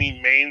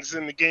any mains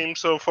in the game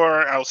so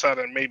far, outside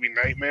of maybe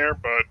Nightmare,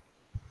 but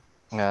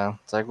yeah,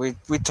 it's like we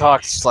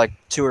talked like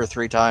 2 or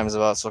 3 times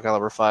about Soul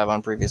Calibur 5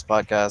 on previous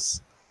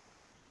podcasts.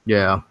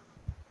 Yeah.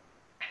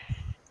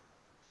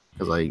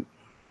 Because, like,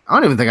 I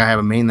don't even think I have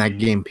a main that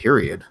game,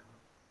 period.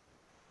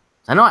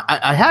 I know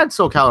I had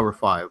Soul Calibur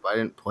 5, but I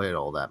didn't play it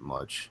all that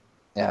much.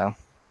 Yeah.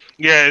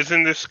 Yeah,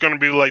 isn't this going to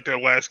be like their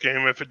last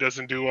game if it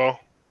doesn't do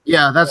well?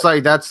 Yeah, that's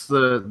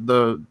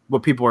the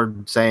what people are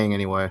saying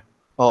anyway.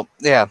 Well,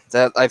 yeah,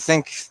 that I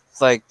think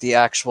like the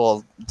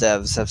actual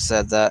devs have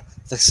said that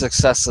the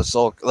success of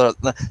Soul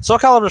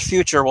Calibur's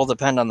future will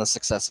depend on the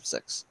success of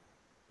 6.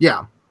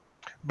 Yeah.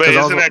 But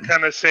isn't that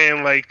kind of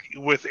saying, like,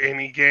 with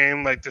any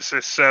game, like, the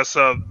success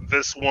of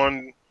this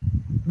one?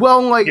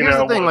 Well, like, here's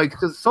the thing, like,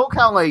 because Soul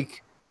Calibur,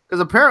 like,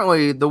 because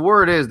apparently the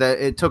word is that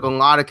it took a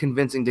lot of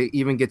convincing to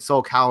even get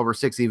Soul Calibur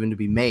 6 even to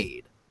be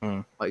made.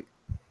 Like,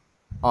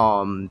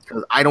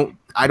 because I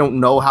don't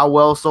know how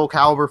well Soul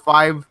Calibur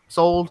 5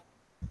 sold,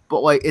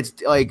 but like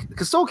it's like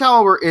because Soul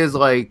Calibur is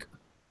like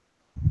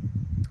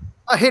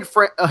a hit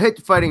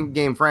fighting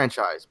game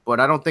franchise, but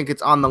I don't think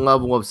it's on the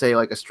level of say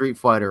like a Street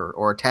Fighter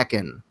or a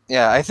Tekken.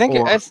 Yeah, I think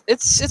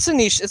it's a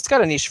niche. It's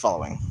got a niche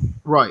following.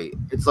 Right.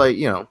 It's like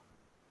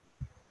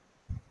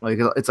like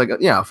it's like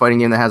a fighting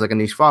game that has like a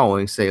niche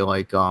following. Say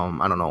like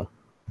I don't know,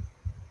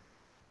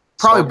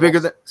 probably bigger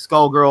than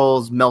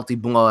Skullgirls, Melty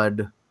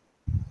Blood,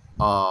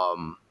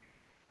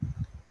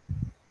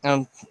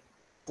 and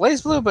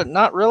Blaze Blue, but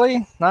not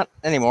really, not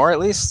anymore. At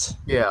least,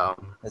 yeah,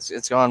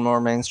 it's gone more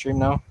mainstream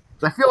now.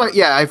 I feel like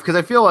because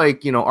I feel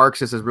like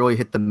ArcSys has really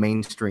hit the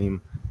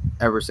mainstream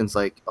ever since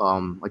like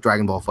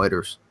Dragon Ball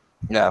Fighters.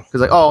 Yeah,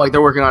 because like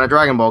they're working on a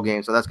Dragon Ball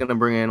game, so that's gonna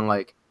bring in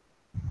like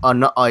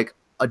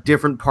a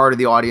different part of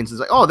the audience. Is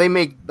like they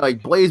make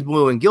like Blaze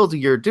Blue and Guilty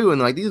Gear too, and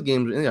like these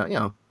games,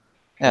 Yeah,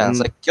 it's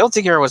like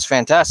Guilty Gear was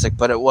fantastic,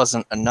 but it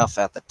wasn't enough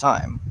at the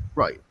time.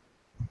 Right.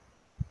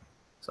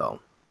 So,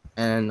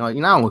 and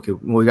now look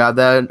at we got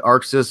that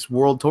ArcSys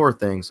World Tour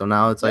thing. So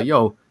now it's like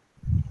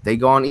they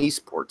go on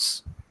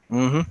esports.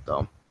 Mm-hmm.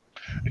 So.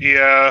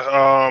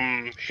 Yeah,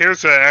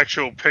 here's an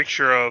actual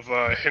picture of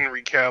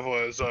Henry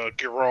Cavill as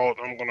Geralt.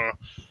 I'm gonna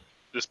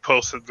just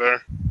post it there.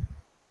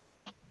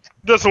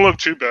 Doesn't look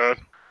too bad.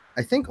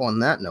 I think on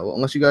that note,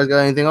 unless you guys got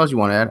anything else you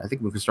want to add, I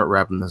think we can start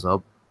wrapping this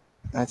up.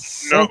 No,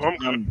 I'm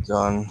good. I'm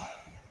done.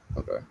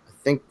 Okay.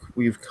 I think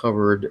we've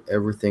covered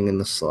everything in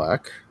the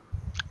Slack.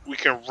 We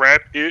can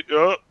wrap it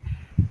up.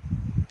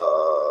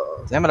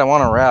 Damn it, I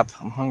want to wrap.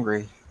 I'm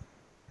hungry.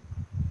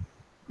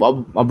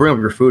 Well, I'll bring up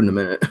your food in a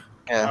minute.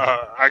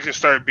 Yeah. I can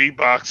start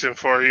beatboxing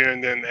for you,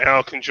 and then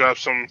Al can drop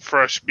some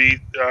fresh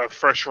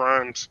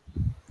rhymes.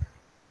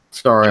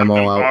 Sorry, I'm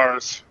all out.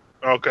 Bars.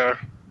 Okay.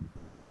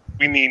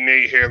 We need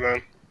Nate here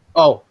then.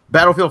 Oh,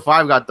 Battlefield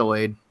 5 got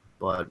delayed,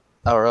 but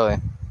Oh, really?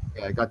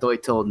 yeah, it got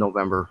delayed till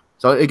November.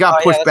 So it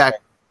got pushed back.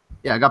 Right.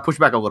 Yeah, it got pushed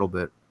back a little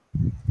bit.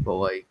 But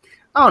like,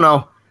 I don't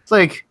know. It's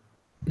like,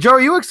 Joe,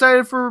 are you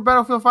excited for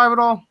Battlefield 5 at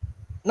all?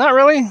 Not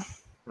really.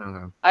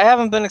 Okay. I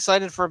haven't been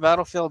excited for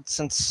Battlefield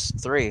since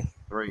 3.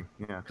 3,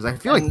 yeah, because I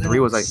feel like 3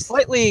 was like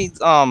slightly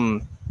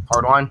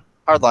Hardline.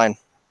 Hardline.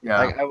 Yeah,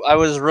 Like, I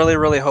was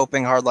really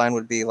hoping Hardline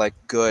would be like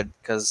good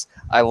because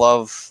I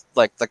love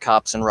like the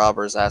cops and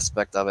robbers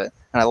aspect of it,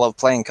 and I love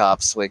playing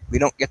cops. Like we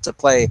don't get to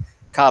play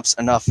cops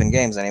enough in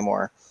games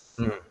anymore.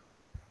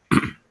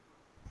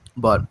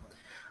 But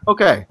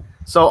okay,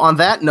 so on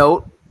that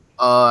note,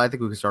 I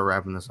think we can start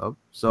wrapping this up.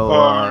 So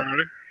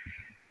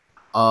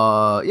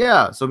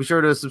yeah, so be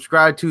sure to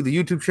subscribe to the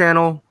YouTube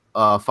channel.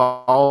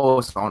 Follow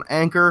us on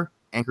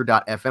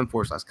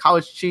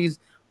anchor.fm/college cheese.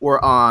 We're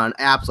on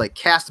apps like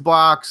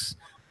Castbox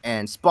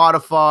and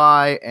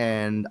Spotify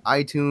and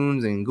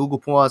iTunes and Google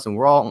Plus, and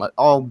we're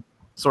all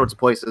sorts of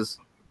places.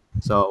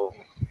 So,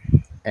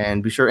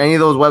 and be sure any of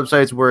those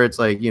websites where it's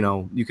like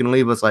you can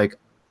leave us like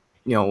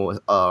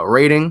a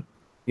rating.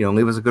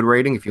 Leave us a good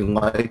rating if you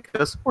like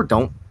us or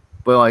don't.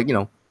 But like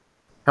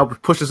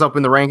help push us up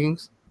in the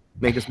rankings,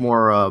 make us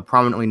more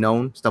prominently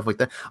known, stuff like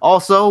that.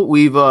 Also,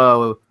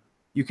 you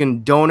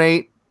can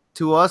donate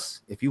to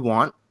us if you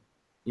want.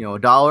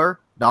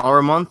 $1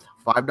 a month,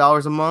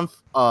 $5 a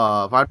month,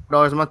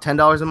 $5 a month,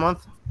 $10 a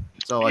month.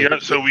 So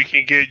like, so we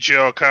can get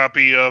Joe a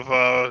copy of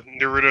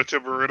Naruto to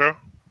Burrito.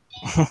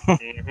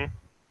 Mm-hmm.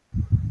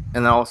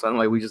 And then all of a sudden,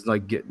 like we just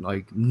like get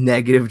like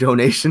negative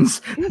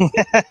donations.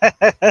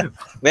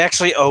 We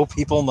actually owe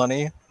people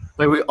money.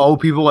 Like we owe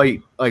people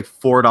like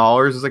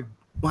 $4. It's like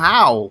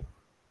wow.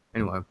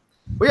 Anyway,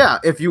 but yeah,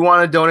 if you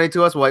want to donate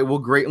to us, we'll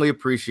greatly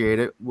appreciate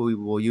it. We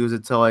will use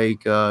it to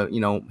like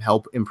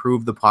help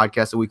improve the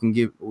podcast so we can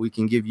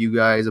give you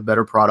guys a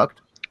better product.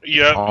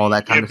 Yeah, all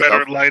that kind of stuff.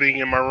 Better lighting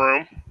in my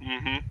room.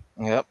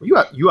 Mm-hmm. Yep.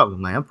 You have a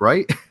lamp,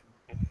 right?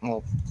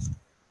 Well,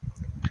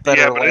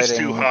 better but it's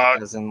too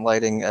hot. As in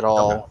lighting at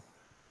all. Okay.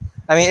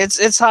 I mean,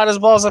 it's hot as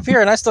balls up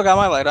here, and I still got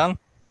my light on.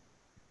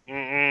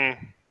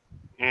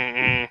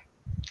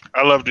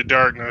 I love the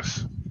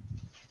darkness.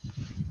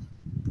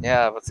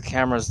 Yeah, but the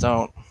cameras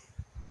don't.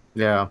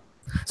 Yeah.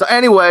 So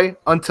anyway,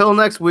 until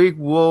next week,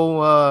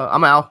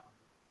 I'm Al.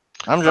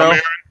 I'm Joe.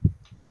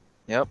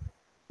 Yep.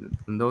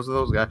 And those are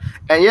those guys.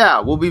 And yeah,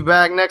 we'll be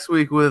back next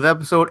week with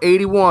episode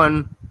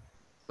 81.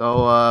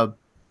 So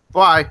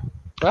bye.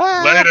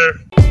 Bye. Later.